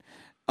lexicon.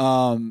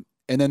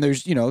 And then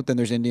there's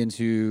Indians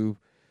who,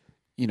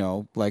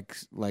 like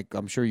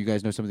I'm sure you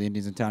guys know some of the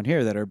Indians in town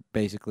here that are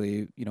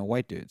basically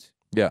white dudes.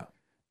 yeah.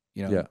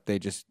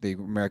 They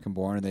American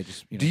born and they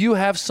just. Do you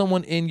have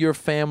someone in your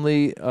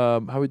family?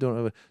 How are we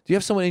doing? Do you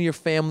have someone in your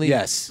family?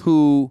 Yes.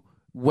 Who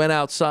went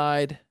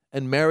outside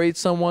and married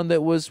someone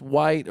that was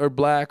white or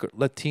black or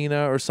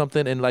Latina or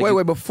something? And like,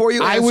 Wait, before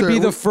you answer. I would be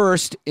the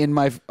first in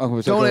my.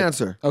 Don't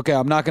answer. Okay,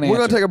 I'm not going to We're answer.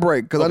 going to take a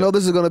break because I know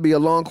this is going to be a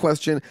long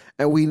question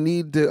and we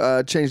need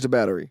to change the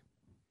battery.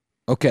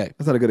 Okay.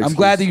 That's not a good excuse. I'm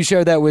glad that you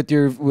shared that with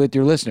your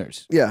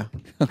listeners. Yeah.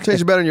 Change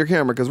the battery in your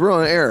camera because we're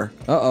on air.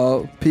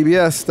 Uh-oh.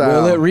 PBS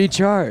style. Will it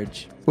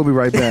recharge? We'll be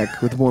right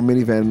back with more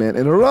Minivan Man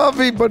and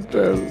Ravi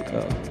Patel.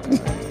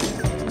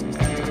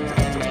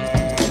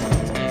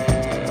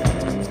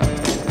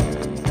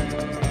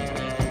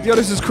 Yo,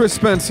 this is Chris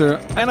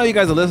Spencer. I know you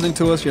guys are listening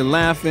to us, you're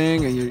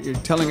laughing, and you're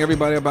telling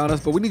everybody about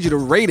us, but we need you to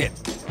rate it.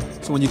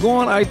 So when you go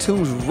on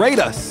iTunes, rate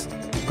us.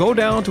 Go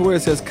down to where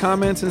it says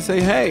comments and say,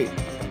 hey,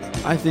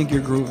 I think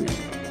you're groovy.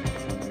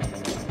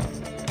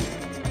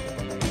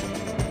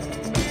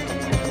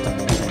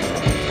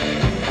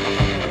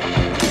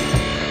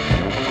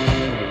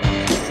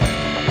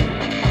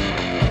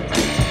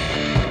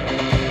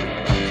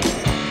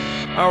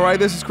 All right,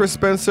 this is Chris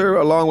Spencer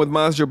along with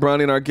Maz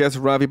Jobrani and our guest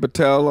Ravi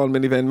Patel on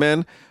Minivan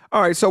Men.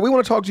 All right, so we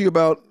want to talk to you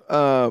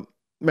about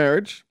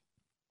marriage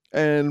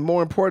and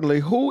more importantly,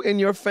 who in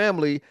your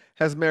family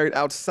has married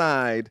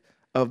outside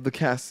of the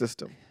caste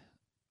system?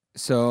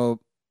 So,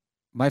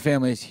 my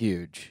family is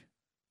huge.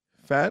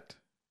 Fat?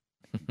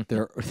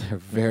 They're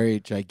very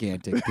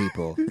gigantic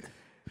people,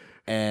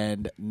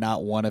 and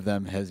not one of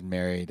them has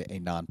married a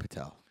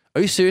non-Patel.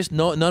 Are you serious?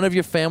 No, none of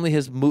your family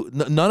has moved.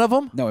 None of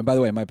them? No, and by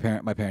the way, my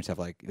parents have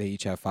they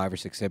each have 5 or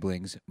 6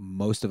 siblings.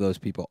 Most of those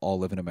people all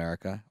live in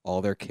America.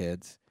 All their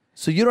kids.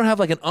 So you don't have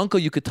like an uncle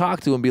you could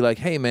talk to and be like,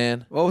 "Hey,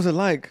 man." What was it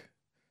like?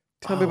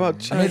 Tell me about I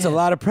China. mean, it's a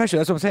lot of pressure.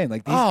 That's what I'm saying.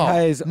 Like these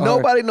guys,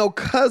 Nobody, no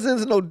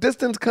cousins, no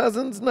distant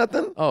cousins,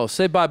 nothing. Oh,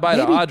 say bye-bye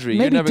to Maybe- Audrey.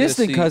 You're maybe never gonna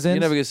distant see, cousins.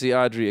 You're never gonna see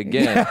Audrey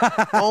again.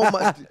 Oh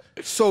my!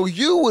 So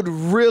you would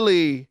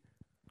really?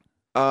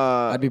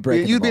 I'd be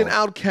breaking. You'd the be an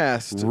mold.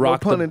 outcast.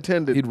 Rock no pun the-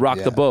 intended. He'd rock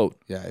Yeah. the boat.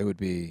 Yeah, it would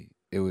be.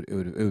 It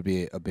would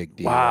be a big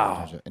deal.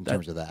 Wow. In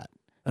terms of that.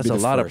 That's Be a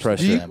the lot of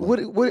first in the pressure.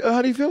 Do you, family.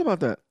 how do you feel about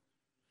that?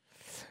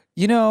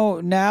 You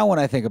know, now when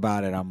I think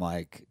about it, I'm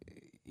like,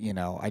 you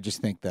know, I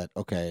just think that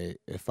okay,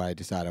 if I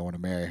decide I want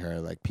to marry her,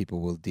 like people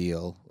will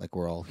deal. Like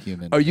we're all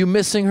human. Are you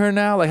missing her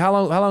now? Like how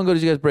long ago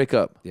did you guys break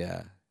up?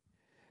 Yeah.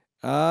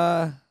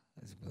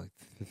 It's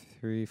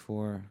like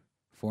 4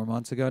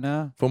 months ago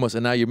now. 4 months,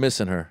 and now you're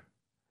missing her.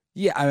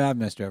 Yeah, I've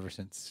missed her ever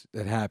since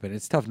it happened.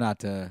 It's tough not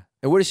to.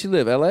 And where does she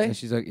live? L.A. And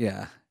she's like,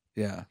 yeah.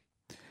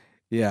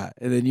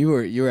 And then you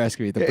were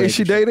asking me at the Is break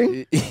she if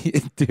dating?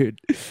 dude?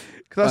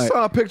 Because I All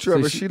saw a picture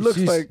of her. She looks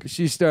like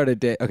she started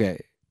dating. Okay,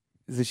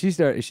 so she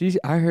started.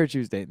 I heard she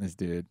was dating this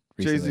dude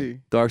Jay recently. Z.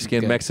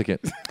 Dark-skinned Okay. Mexican.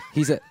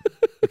 He's a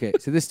okay.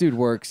 So this dude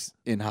works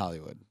in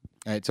Hollywood.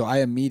 All right. So I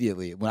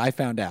immediately, when I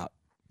found out,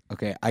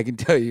 okay, I can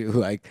tell you,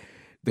 like,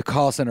 the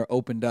call center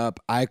opened up.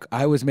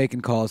 I was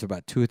making calls for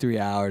about 2 or 3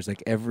 hours.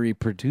 Like every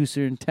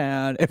producer in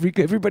town,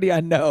 everybody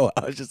I know,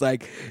 I was just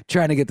like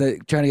trying to get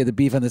the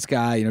beef on this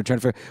guy. You know, trying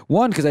to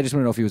one because I just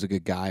want to know if he was a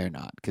good guy or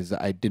not. Because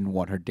I didn't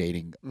want her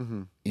dating,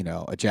 you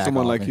know, a jack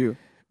Someone like you.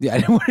 Yeah, I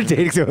didn't want her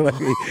dating someone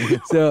like me.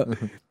 So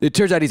it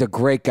turns out he's a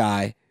great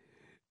guy,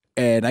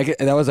 and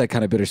that was like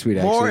kind of bittersweet.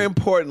 Actually, More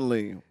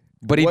importantly,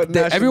 but what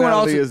everyone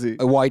else nationality is he?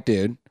 a white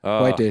dude,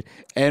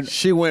 and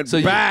She went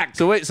So back.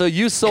 So wait. So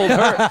you sold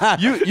her.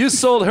 you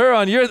sold her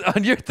on your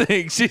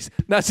thing. She's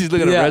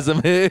looking Yeah. at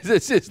resumes.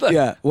 It's just like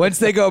yeah, once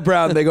they go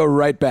brown, they go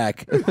right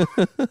back.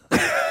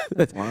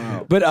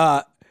 Wow. But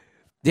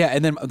yeah,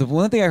 and then the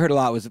one thing I heard a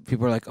lot was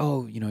people were like,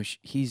 "Oh, you know,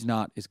 he's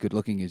not as good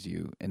looking as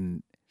you,"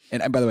 and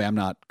by the way, I'm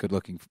not good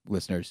looking,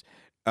 listeners.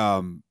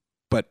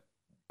 But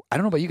I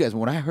don't know about you guys.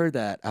 When I heard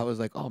that, I was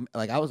like, "Oh,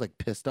 like I was like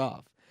pissed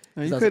off."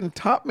 Now, you couldn't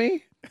top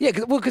me? Yeah,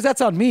 because that's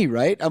on me,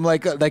 right? I'm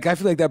like I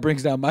feel like that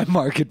brings down my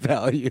market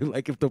value.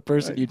 Like if the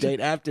person you date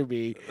after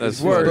me That's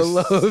is worse.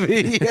 below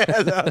me, yeah,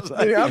 I was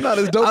like, I'm not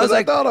as dope I was as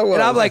like, I thought I was.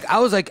 and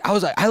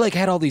I like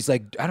had all these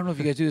like I don't know if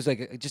you guys do this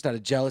like just out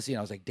of jealousy, and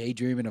I was like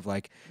daydreaming of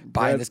like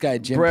buying this guy a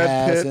gym Brad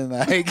pass Pitt. and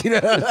like you know.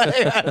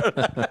 I don't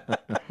know.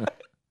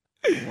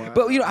 Wow.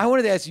 But you know, I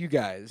wanted to ask you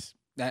guys.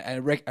 I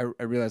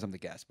realize I'm the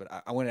guest, but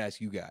I wanted to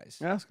ask you guys.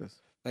 Ask us.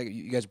 Like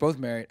you guys both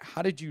married.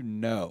 How did you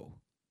know?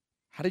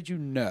 How did you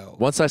know?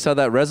 once I saw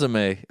that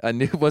resume, I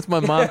knew. Once my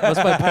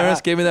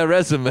parents gave me that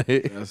resume,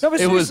 No, but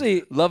it was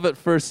seriously, love at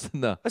first.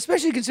 No.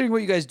 especially considering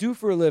what you guys do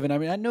for a living. I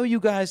mean, I know you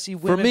guys see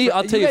women. me,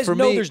 I'll tell you, guys for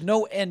know me- there's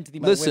no end to the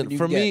amount of Listen, women you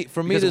for can me, get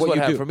for me, because this of is what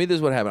you happened. do. For me, this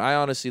is what happened. I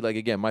honestly, like,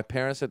 again, my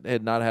parents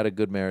had not had a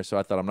good marriage, so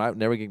I thought I'm not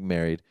never getting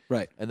married.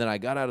 Right. And then I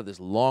got out of this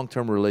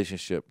long-term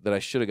relationship that I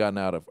should have gotten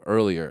out of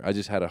earlier. I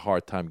just had a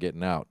hard time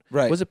getting out.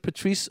 Right. Was it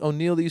Patrice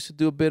O'Neill that used to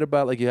do a bit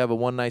about like you have a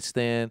one-night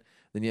stand,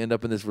 then you end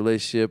up in this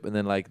relationship, and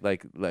then like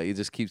it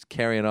just keeps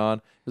carrying on.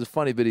 It was a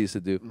funny bit he used to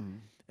do.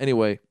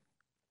 Anyway.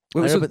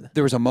 Wait, I so never-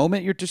 there was a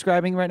moment you're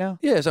describing right now?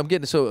 Yes, I'm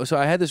getting so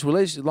I had this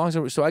relationship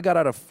long-term. So I got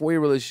out of a 4-year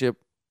relationship,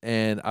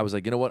 and I was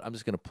like, you know what? I'm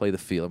just gonna play the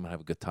field. I'm gonna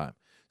have a good time.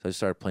 So I just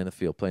started playing the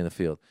field.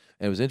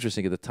 And it was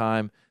interesting at the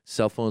time.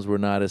 Cell phones were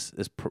not as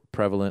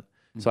prevalent.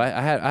 So I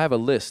have a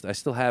list. I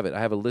still have it. I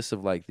have a list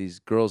of like these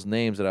girls'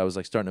 names that I was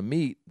like starting to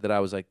meet. That I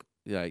was like,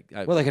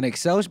 Well, like an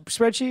Excel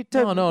spreadsheet?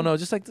 no,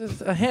 just like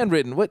a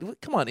handwritten.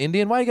 What? Come on,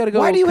 Indian. Why you got to go?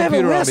 Why do you have a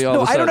computer on list? me all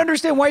No, of a I don't sudden?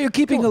 understand why you're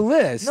keeping a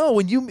list. No,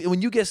 when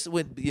you guess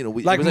when you know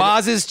it Like was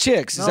Maz's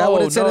chicks. Is that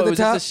what it said no, at the it was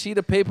top? just a sheet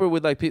of paper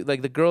with like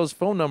like the girls'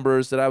 phone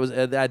numbers that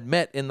I'd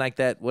met in like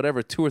that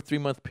whatever 2 or 3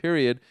 month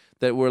period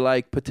that were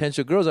like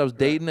potential girls I was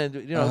dating and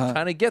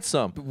trying to get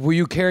some. Were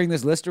you carrying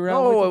this list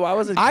around? No, with you? I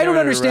wasn't I don't carrying it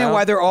understand around.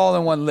 why they're all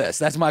in one list.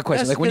 That's my question.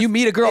 That's Like when you because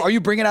meet a girl, are you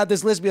bringing out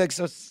this list? Be like,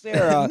 so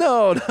Sarah.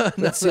 No,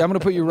 Let's see. I'm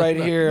gonna put you right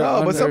here. No, but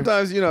under-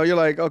 sometimes you're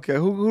like, okay,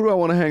 who do I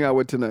want to hang out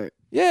with tonight?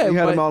 yeah, You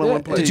had them all in yeah,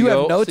 one place. there Did you have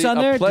go. notes See, on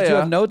a there? Did you Playa-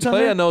 have notes on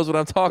Playa there? knows what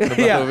I'm talking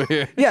about over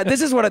here. yeah.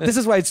 This is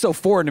why it's so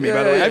foreign to me.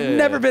 by the way, Yeah, I've yeah,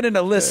 never yeah. been in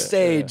a list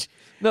stage.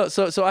 No,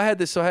 so I had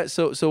this. So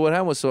what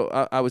happened was,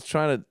 I was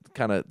trying to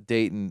kind of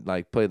date and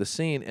like play the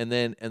scene, and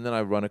then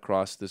I run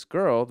across this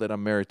girl that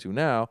I'm married to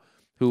now,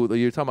 who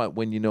you're talking about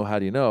when you know how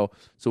do you know.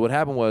 So what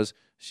happened was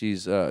she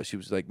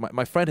was like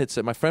my friend had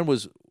said my friend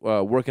was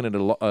working at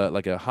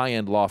like a high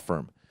end law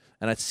firm,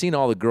 and I'd seen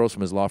all the girls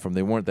from his law firm.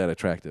 They weren't that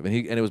attractive, and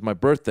it was my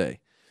birthday,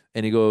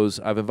 and he goes,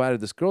 I've invited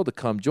this girl to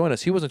come join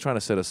us. He wasn't trying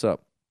to set us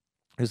up,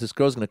 because this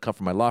girl's going to come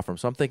from my law firm.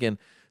 So I'm thinking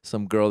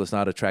some girl that's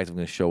not attractive is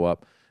going to show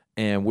up.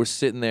 And we're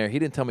sitting there. He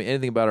didn't tell me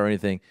anything about her or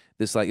anything.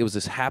 It was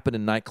this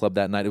happening nightclub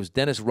that night. It was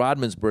Dennis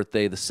Rodman's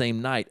birthday the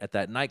same night at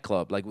that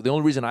nightclub. Like the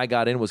only reason I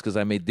got in was because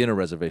I made dinner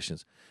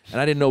reservations, and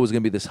I didn't know it was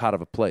going to be this hot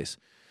of a place.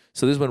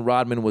 So this is when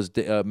Rodman was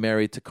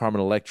married to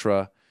Carmen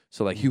Electra.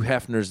 So like Hugh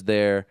Hefner's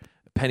there,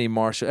 Penny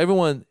Marshall,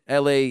 everyone,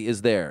 L.A.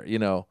 is there, you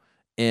know,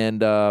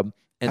 and That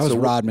was so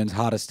Rodman's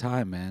hottest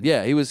time, man.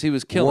 yeah, he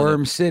was killing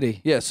Worm it. City.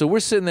 Yeah, so we're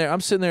sitting there.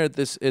 I'm sitting there at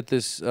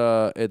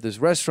this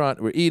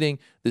restaurant. We're eating.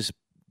 This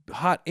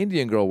hot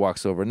Indian girl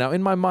walks over. Now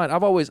in my mind,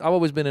 I've always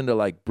been into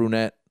like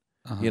brunette,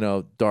 you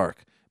know,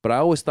 dark. But I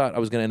always thought I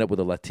was gonna end up with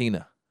a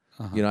Latina.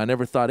 You know, I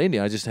never thought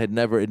Indian. I just it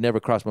never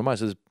crossed my mind.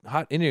 So this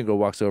hot Indian girl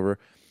walks over,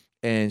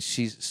 and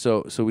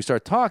so we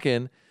start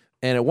talking.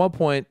 And at one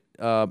point,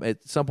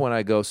 at some point,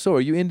 I go, "So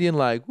are you Indian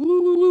like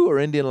woo woo woo or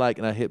Indian like?"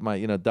 And I hit my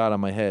dot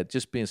on my head,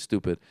 just being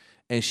stupid.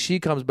 And she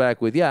comes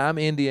back with, "Yeah, I'm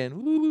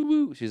Indian." Woo woo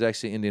woo. She's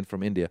actually Indian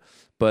from India,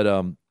 but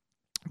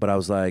I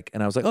was like,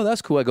 "Oh,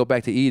 that's cool." I go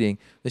back to eating.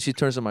 Then she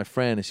turns to my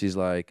friend and she's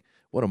like,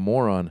 "What a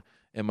moron."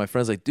 And my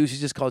friend's like, "Dude, she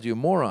just called you a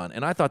moron."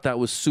 And I thought that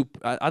was super.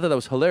 I thought that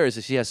was hilarious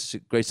that she has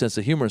such a great sense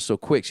of humor so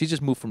quick. She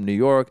just moved from New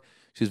York.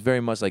 She's very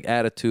much like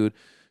attitude.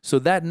 So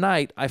that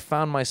night, I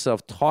found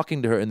myself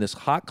talking to her in this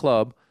hot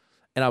club,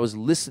 and I was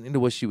listening to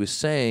what she was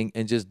saying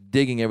and just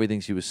digging everything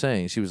she was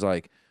saying. She was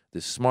like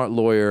this smart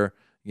lawyer,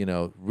 you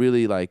know,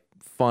 really like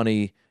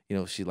funny. You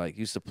know, she like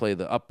used to play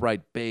the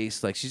upright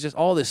bass. Like she's just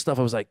all this stuff.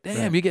 I was like,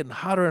 damn, you're getting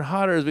hotter and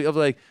hotter. I was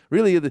like,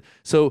 really?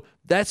 So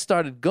that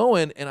started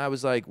going, and I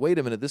was like, wait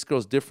a minute, this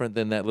girl's different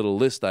than that little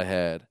list I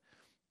had.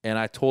 And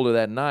I told her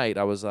that night,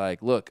 I was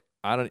like, look,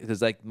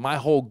 because like my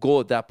whole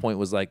goal at that point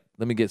was like,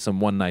 let me get some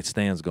one night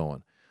stands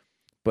going.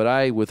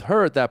 But with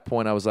her at that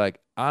point, I was like,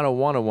 I don't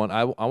want to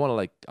I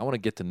want to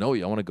get to know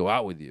you. I want to go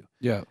out with you.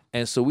 Yeah.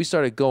 And so we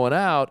started going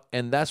out,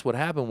 and that's what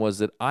happened was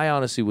that I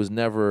honestly was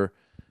never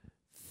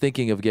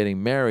thinking of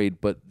getting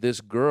married, but this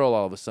girl,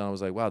 all of a sudden, I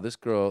was like, wow, this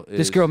girl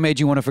made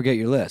you want to forget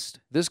your list.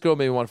 This girl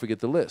made me want to forget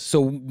the list.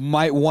 So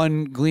might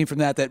one glean from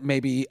that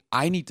maybe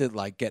I need to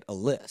like get a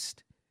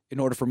list in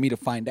order for me to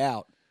find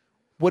out.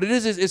 What it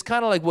is it's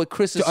kind of like what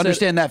Chris has to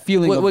understand that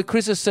feeling. What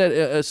Chris has said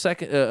a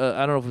second. I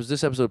don't know if it was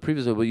this episode or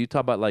previous, but you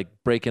talk about like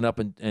breaking up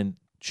and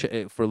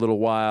for a little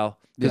while.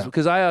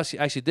 Because I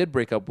actually did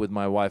break up with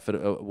my wife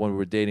when we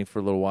were dating for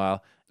a little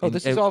while. Oh,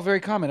 this is all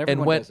very common.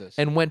 Everyone does this.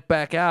 And went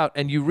back out,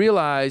 and you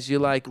realize you're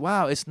like,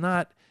 wow, it's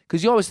not,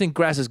 because you always think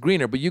grass is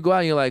greener, but you go out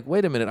and you're like,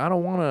 wait a minute, I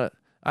don't want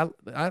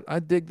to. I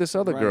dig this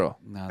other girl.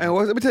 No, And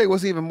let me tell you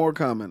what's even more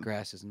common.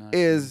 grass is not.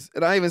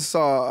 And I even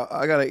saw,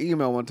 I got an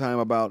email one time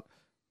about,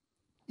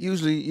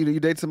 usually you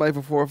date somebody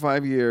for 4 or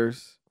 5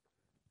 years,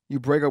 you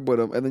break up with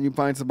them, and then you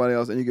find somebody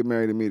else and you get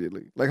married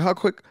immediately. Like how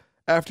quick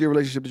after your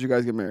relationship did you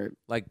guys get married?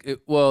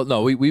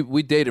 No,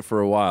 we dated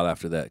for a while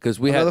after that because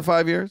we Another had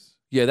 5 years?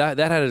 Yeah,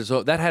 that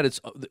had its.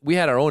 We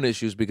had our own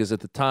issues because at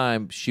the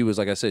time she was,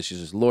 like I said, she's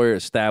this lawyer,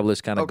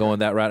 established, kind of going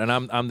that route, and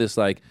I'm this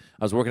like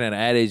I was working at an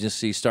ad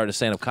agency, starting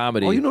stand up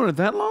comedy. Oh, you known her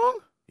that long?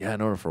 Yeah, I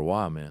known her for a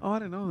while, man. Oh, I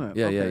didn't know that.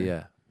 Yeah, Okay.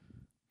 yeah.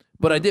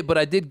 But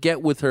I did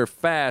get with her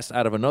fast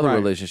out of another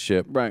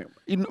relationship. Right.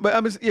 But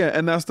I mean,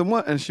 and that's the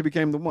one, and she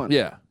became the one.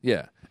 Yeah,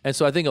 yeah. And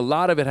so I think a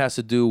lot of it has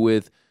to do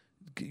with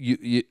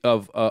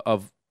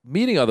of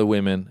meeting other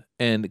women,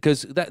 and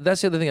because that's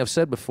the other thing I've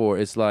said before.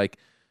 It's like.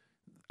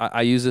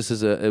 I use this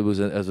as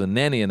a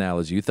nanny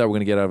analogy. You thought we were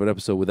going to get out of an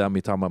episode without me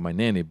talking about my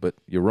nanny, but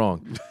you're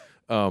wrong.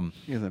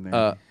 He's a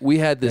nanny. We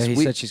had this. Yeah,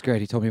 he said she's great.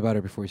 He told me about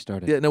her before he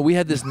started. Yeah, no, we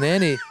had this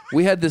nanny.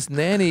 We had this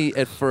nanny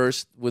at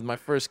first with my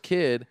first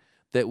kid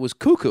that was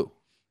cuckoo,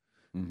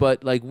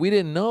 but like we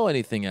didn't know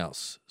anything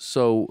else,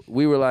 so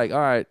we were like,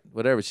 all right,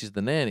 whatever. She's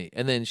the nanny,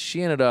 and then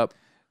she ended up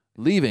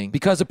leaving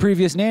Because of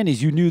previous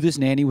nannies, you knew this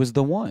nanny was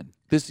the one.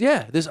 This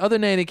other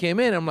nanny came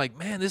in. And I'm like,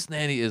 man, this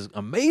nanny is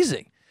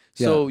amazing.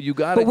 So you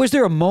got. But was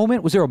there a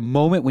moment? Was there a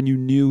moment when you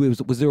knew it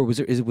was?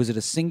 Was it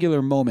a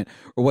singular moment,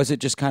 or was it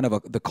just kind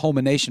of the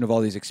culmination of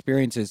all these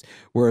experiences,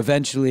 where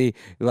eventually,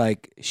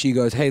 like, she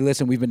goes, "Hey,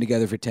 listen, we've been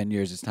together for 10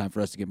 years. It's time for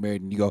us to get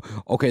married," and you go,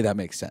 "Okay, that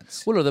makes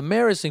sense." Well, no, the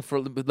marriage thing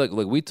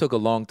look, we took a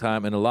long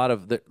time, and a lot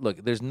of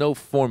there's no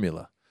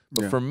formula.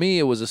 But for me,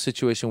 it was a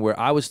situation where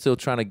I was still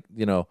trying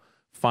to,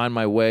 find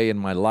my way in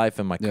my life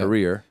and my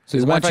career.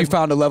 So once you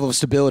found a level of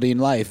stability in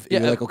life,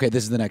 you're like, okay,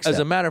 this is the next step. As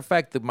a matter of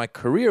fact, my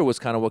career was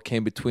kind of what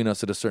came between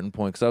us at a certain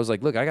point, because I was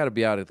like, look, I got to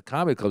be out at the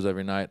comedy clubs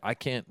every night. I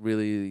can't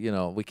really,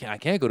 I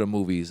can't go to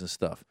movies and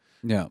stuff.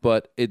 Yeah.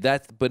 But in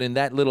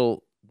that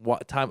little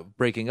time of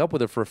breaking up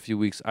with her for a few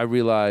weeks, I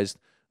realized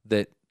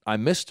that I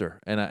missed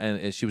her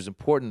and she was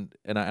important.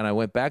 And I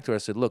went back to her. I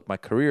said, look, my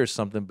career is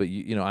something, but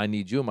I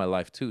need you in my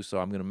life too. So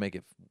I'm going to make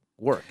it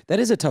work. That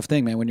is a tough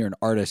thing, man. When you're an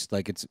artist,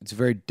 like it's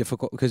very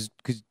difficult because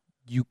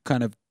you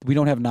we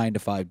don't have 9 to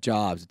 5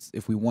 jobs. It's,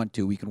 if we want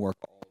to, we can work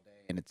all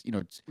day, and it's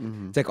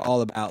it's like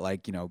all about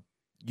like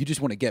you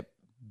just want to get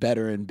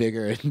better and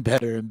bigger and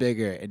better and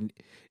bigger, and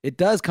it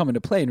does come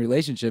into play in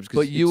relationships.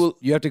 But you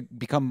have to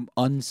become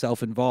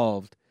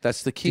unself-involved.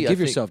 That's the key. To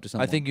give yourself to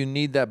someone. I think you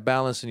need that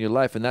balance in your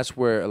life, and that's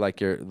where like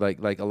a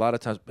lot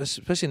of times,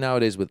 especially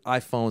nowadays with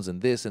iPhones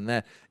and this and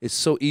that, it's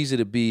so easy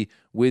to be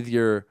with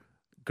your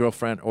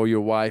girlfriend or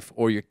your wife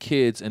or your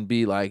kids and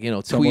be like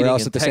Somewhere tweeting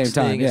else and at the same texting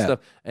time, and yeah. stuff,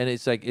 and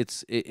it's like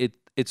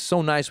it's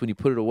so nice when you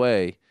put it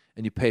away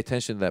and you pay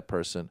attention to that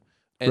person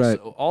And Right.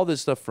 so all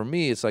this stuff for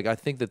me, it's like I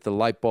think that the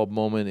light bulb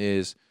moment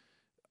is,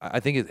 I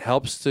think it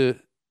helps to,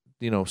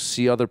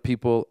 see other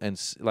people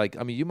like,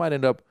 I mean, you might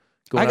end up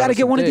going I got to out on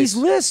get some one of these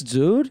dates. lists,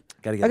 dude.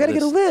 Gotta I got to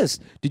get a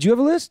list. Did you have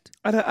a list?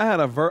 I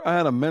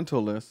had a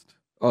mental list.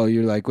 Oh,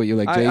 you're like what? You're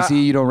like I-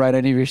 JC. You don't write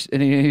any of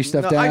your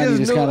stuff down. I You just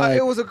just knew kind of like.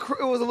 it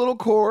was a little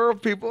core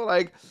of people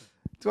like.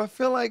 Do I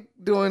feel like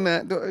doing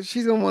that?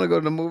 She's gonna want to go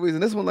to the movies,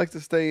 and this one likes to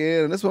stay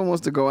in, and this one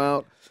wants to go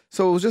out.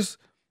 So it was just,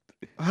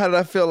 how did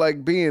I feel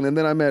like being? And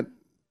then I met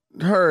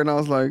her, and I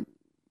was like,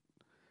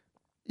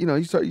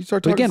 you start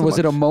But talking. again, so was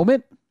it a much.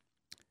 moment?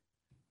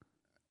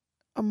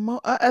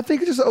 I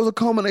think it was a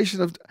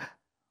culmination of.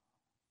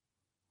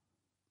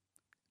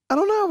 I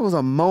don't know if it was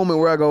a moment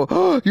where I go,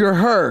 "Oh, you're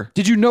her."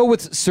 Did you know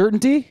with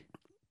certainty?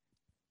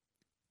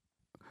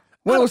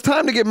 When it was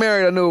time to get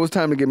married, I knew it was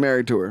time to get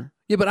married to her.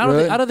 Yeah, but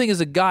Really? I don't think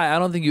as a guy, I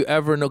don't think you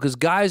ever know, because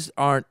guys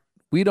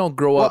we don't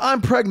grow Well, up.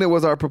 I'm pregnant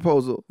was our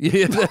proposal.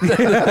 Yeah.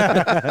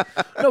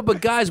 No,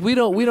 but guys, we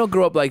don't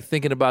grow up like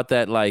thinking about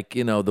that, like,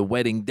 the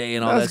wedding day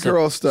and all That's that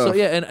girl stuff. stuff. So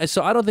yeah, and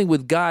so I don't think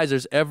with guys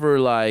there's ever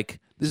like,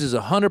 this is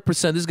 100%,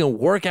 this is gonna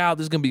work out,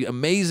 this is gonna be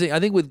amazing. I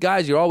think with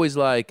guys you're always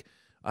like,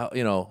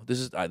 this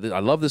is I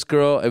love this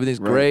girl, everything's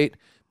great,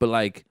 but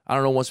like, I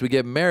don't know, once we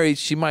get married,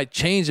 she might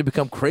change and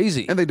become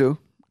crazy. And they do.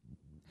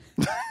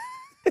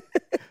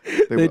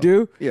 They will.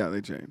 do? Yeah,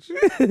 they change.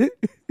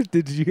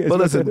 Did you guys? But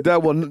listen,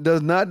 that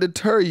does not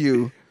deter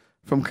you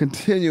from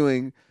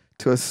continuing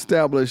to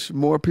establish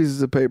more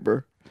pieces of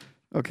paper.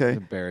 Okay,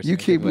 Embarrassing. you I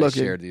keep can't believe I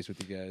looking. shared these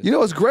with you guys. You know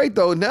what's great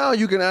though? Now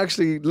you can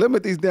actually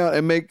limit these down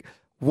and make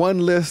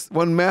one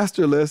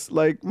master list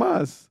like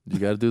Maz. You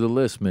got to do the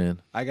list,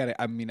 man. I got it.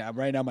 I mean,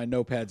 right now my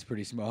notepad's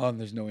pretty small and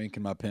there's no ink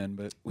in my pen,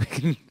 but we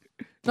can.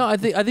 No, I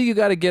think you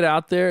got to get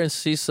out there and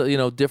see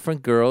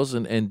different girls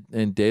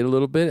and date a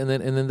little bit, and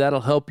then that'll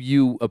help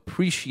you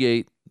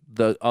appreciate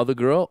the other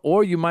girl,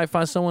 or you might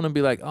find someone and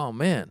be like, oh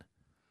man,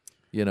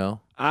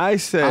 I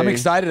say I'm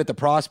excited at the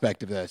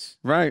prospect of this.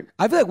 Right.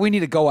 I feel like we need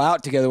to go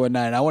out together one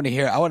night. And I want to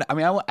hear. I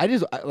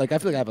feel like I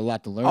have a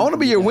lot to learn. I want to from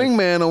be you your guys.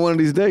 wingman on one of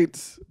these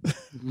dates.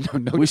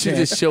 No, we should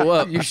just show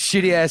up. You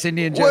shitty ass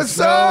Indian. What's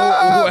Joe.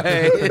 No up?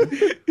 way.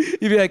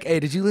 You'd be like, hey,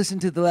 did you listen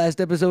to the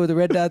last episode with the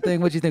red dot thing?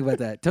 What'd you think about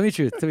that? Tell me the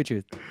truth. Tell me the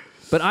truth.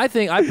 But I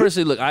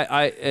personally look,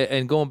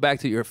 and going back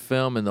to your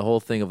film and the whole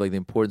thing of like the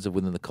importance of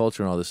within the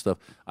culture and all this stuff,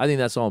 I think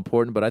that's all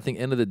important. But I think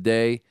end of the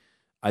day,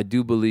 I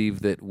do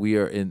believe that we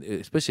are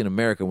especially in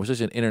America, we're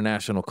such an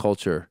international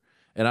culture.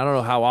 And I don't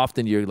know how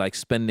often you're like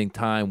spending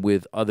time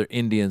with other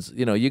Indians.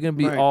 You're going to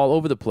be Right. all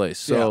over the place.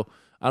 So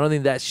I don't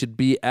think that should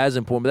be as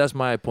important, but that's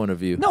my point of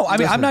view. No, I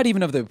mean, I'm not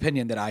even of the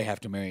opinion that I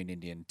have to marry an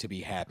Indian to be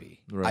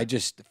happy. Right. I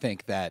just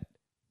think that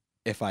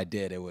if I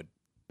did, it would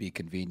be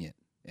convenient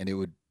and it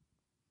would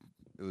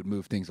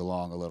move things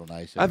along a little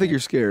nicer. I think you're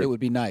scared. It would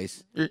be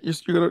nice.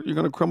 You're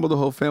gonna crumble the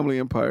whole family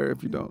empire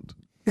if you don't.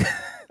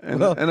 And,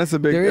 Well, and that's a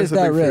big. there is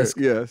that's a that big fear. risk.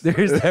 Yes. There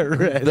is that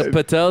risk. The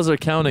Patels are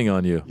counting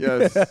on you.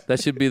 Yes. That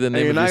should be the And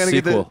name you're of not your gonna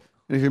get the. sequel.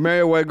 And if you marry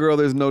a white girl,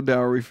 there's no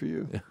dowry for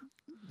you.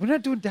 We're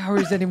not doing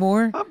dowries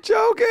anymore. I'm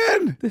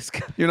joking. This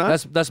guy. You're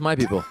not. That's my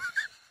people.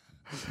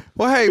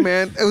 Well, hey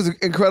man, it was an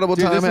incredible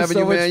Dude, time this was having so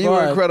you, much man. You were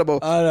fun. incredible.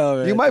 I know,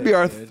 man. You might be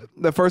Thanks,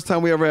 the first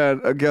time we ever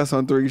had a guest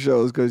on 3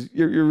 shows because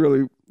you're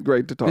really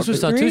great to talk This was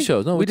to. on 2 Three?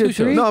 shows. No, We we did 2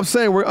 shows. three? No, I'm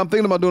saying I'm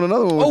thinking about doing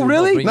another one. with Oh, you.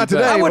 really? bring Not you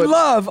today. back. I would but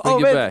love. Bring Oh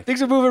you man, back.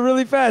 things are moving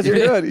really fast. You're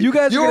good. You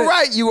guys. You are were gonna-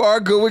 right. You are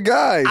good with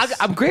guys.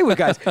 I'm great with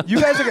guys.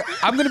 You guys are.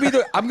 I'm gonna be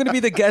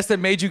the guest that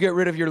made you get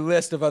rid of your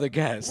list of other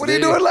guests. What are you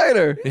doing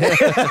later?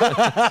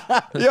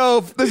 Yo,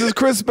 this is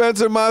Chris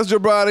Spencer, Maz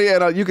Jobrani,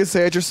 and you can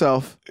say it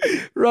yourself.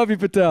 Ravi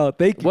Patel.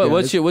 Thank you.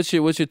 What's guys.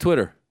 your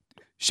Twitter?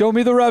 Show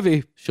me the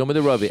Ravi. Show me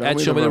the Ravi. Show At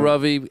me Show the me the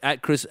Ravi.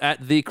 At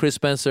the Chris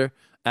Spencer.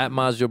 At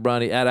Maz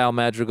Jobrani. At Al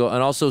Madrigal.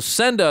 And also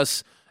send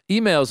us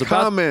emails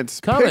about Comments,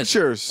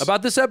 pictures.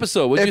 about this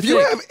episode. What If you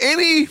you think? have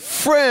any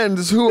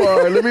friends who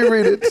are, let me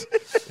read it.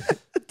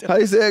 How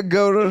you say it?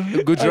 Go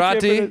to.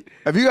 Gujarati.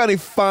 If you got any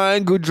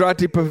fine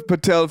Gujarati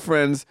Patel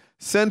friends,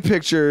 send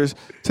pictures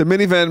to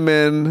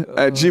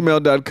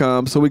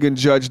minivanmen@gmail.com so we can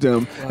judge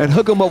them and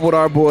hook them up with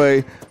our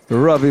boy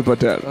Ravi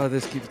Patel. Oh,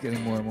 this keeps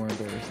getting more and more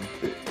embarrassing.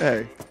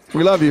 Hey,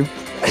 we love you.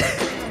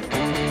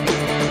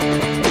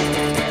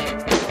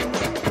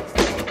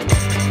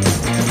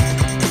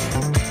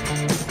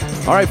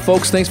 All right,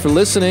 folks, thanks for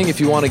listening. If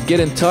you want to get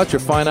in touch or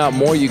find out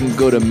more, you can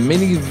go to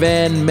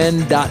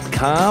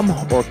minivanmen.com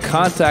or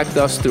contact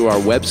us through our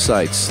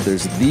websites.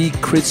 There's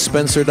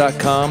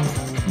thechrisspencer.com,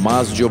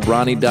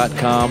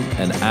 mazjobrani.com,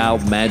 and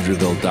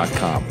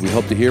almadrigal.com. We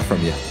hope to hear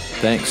from you.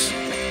 Thanks.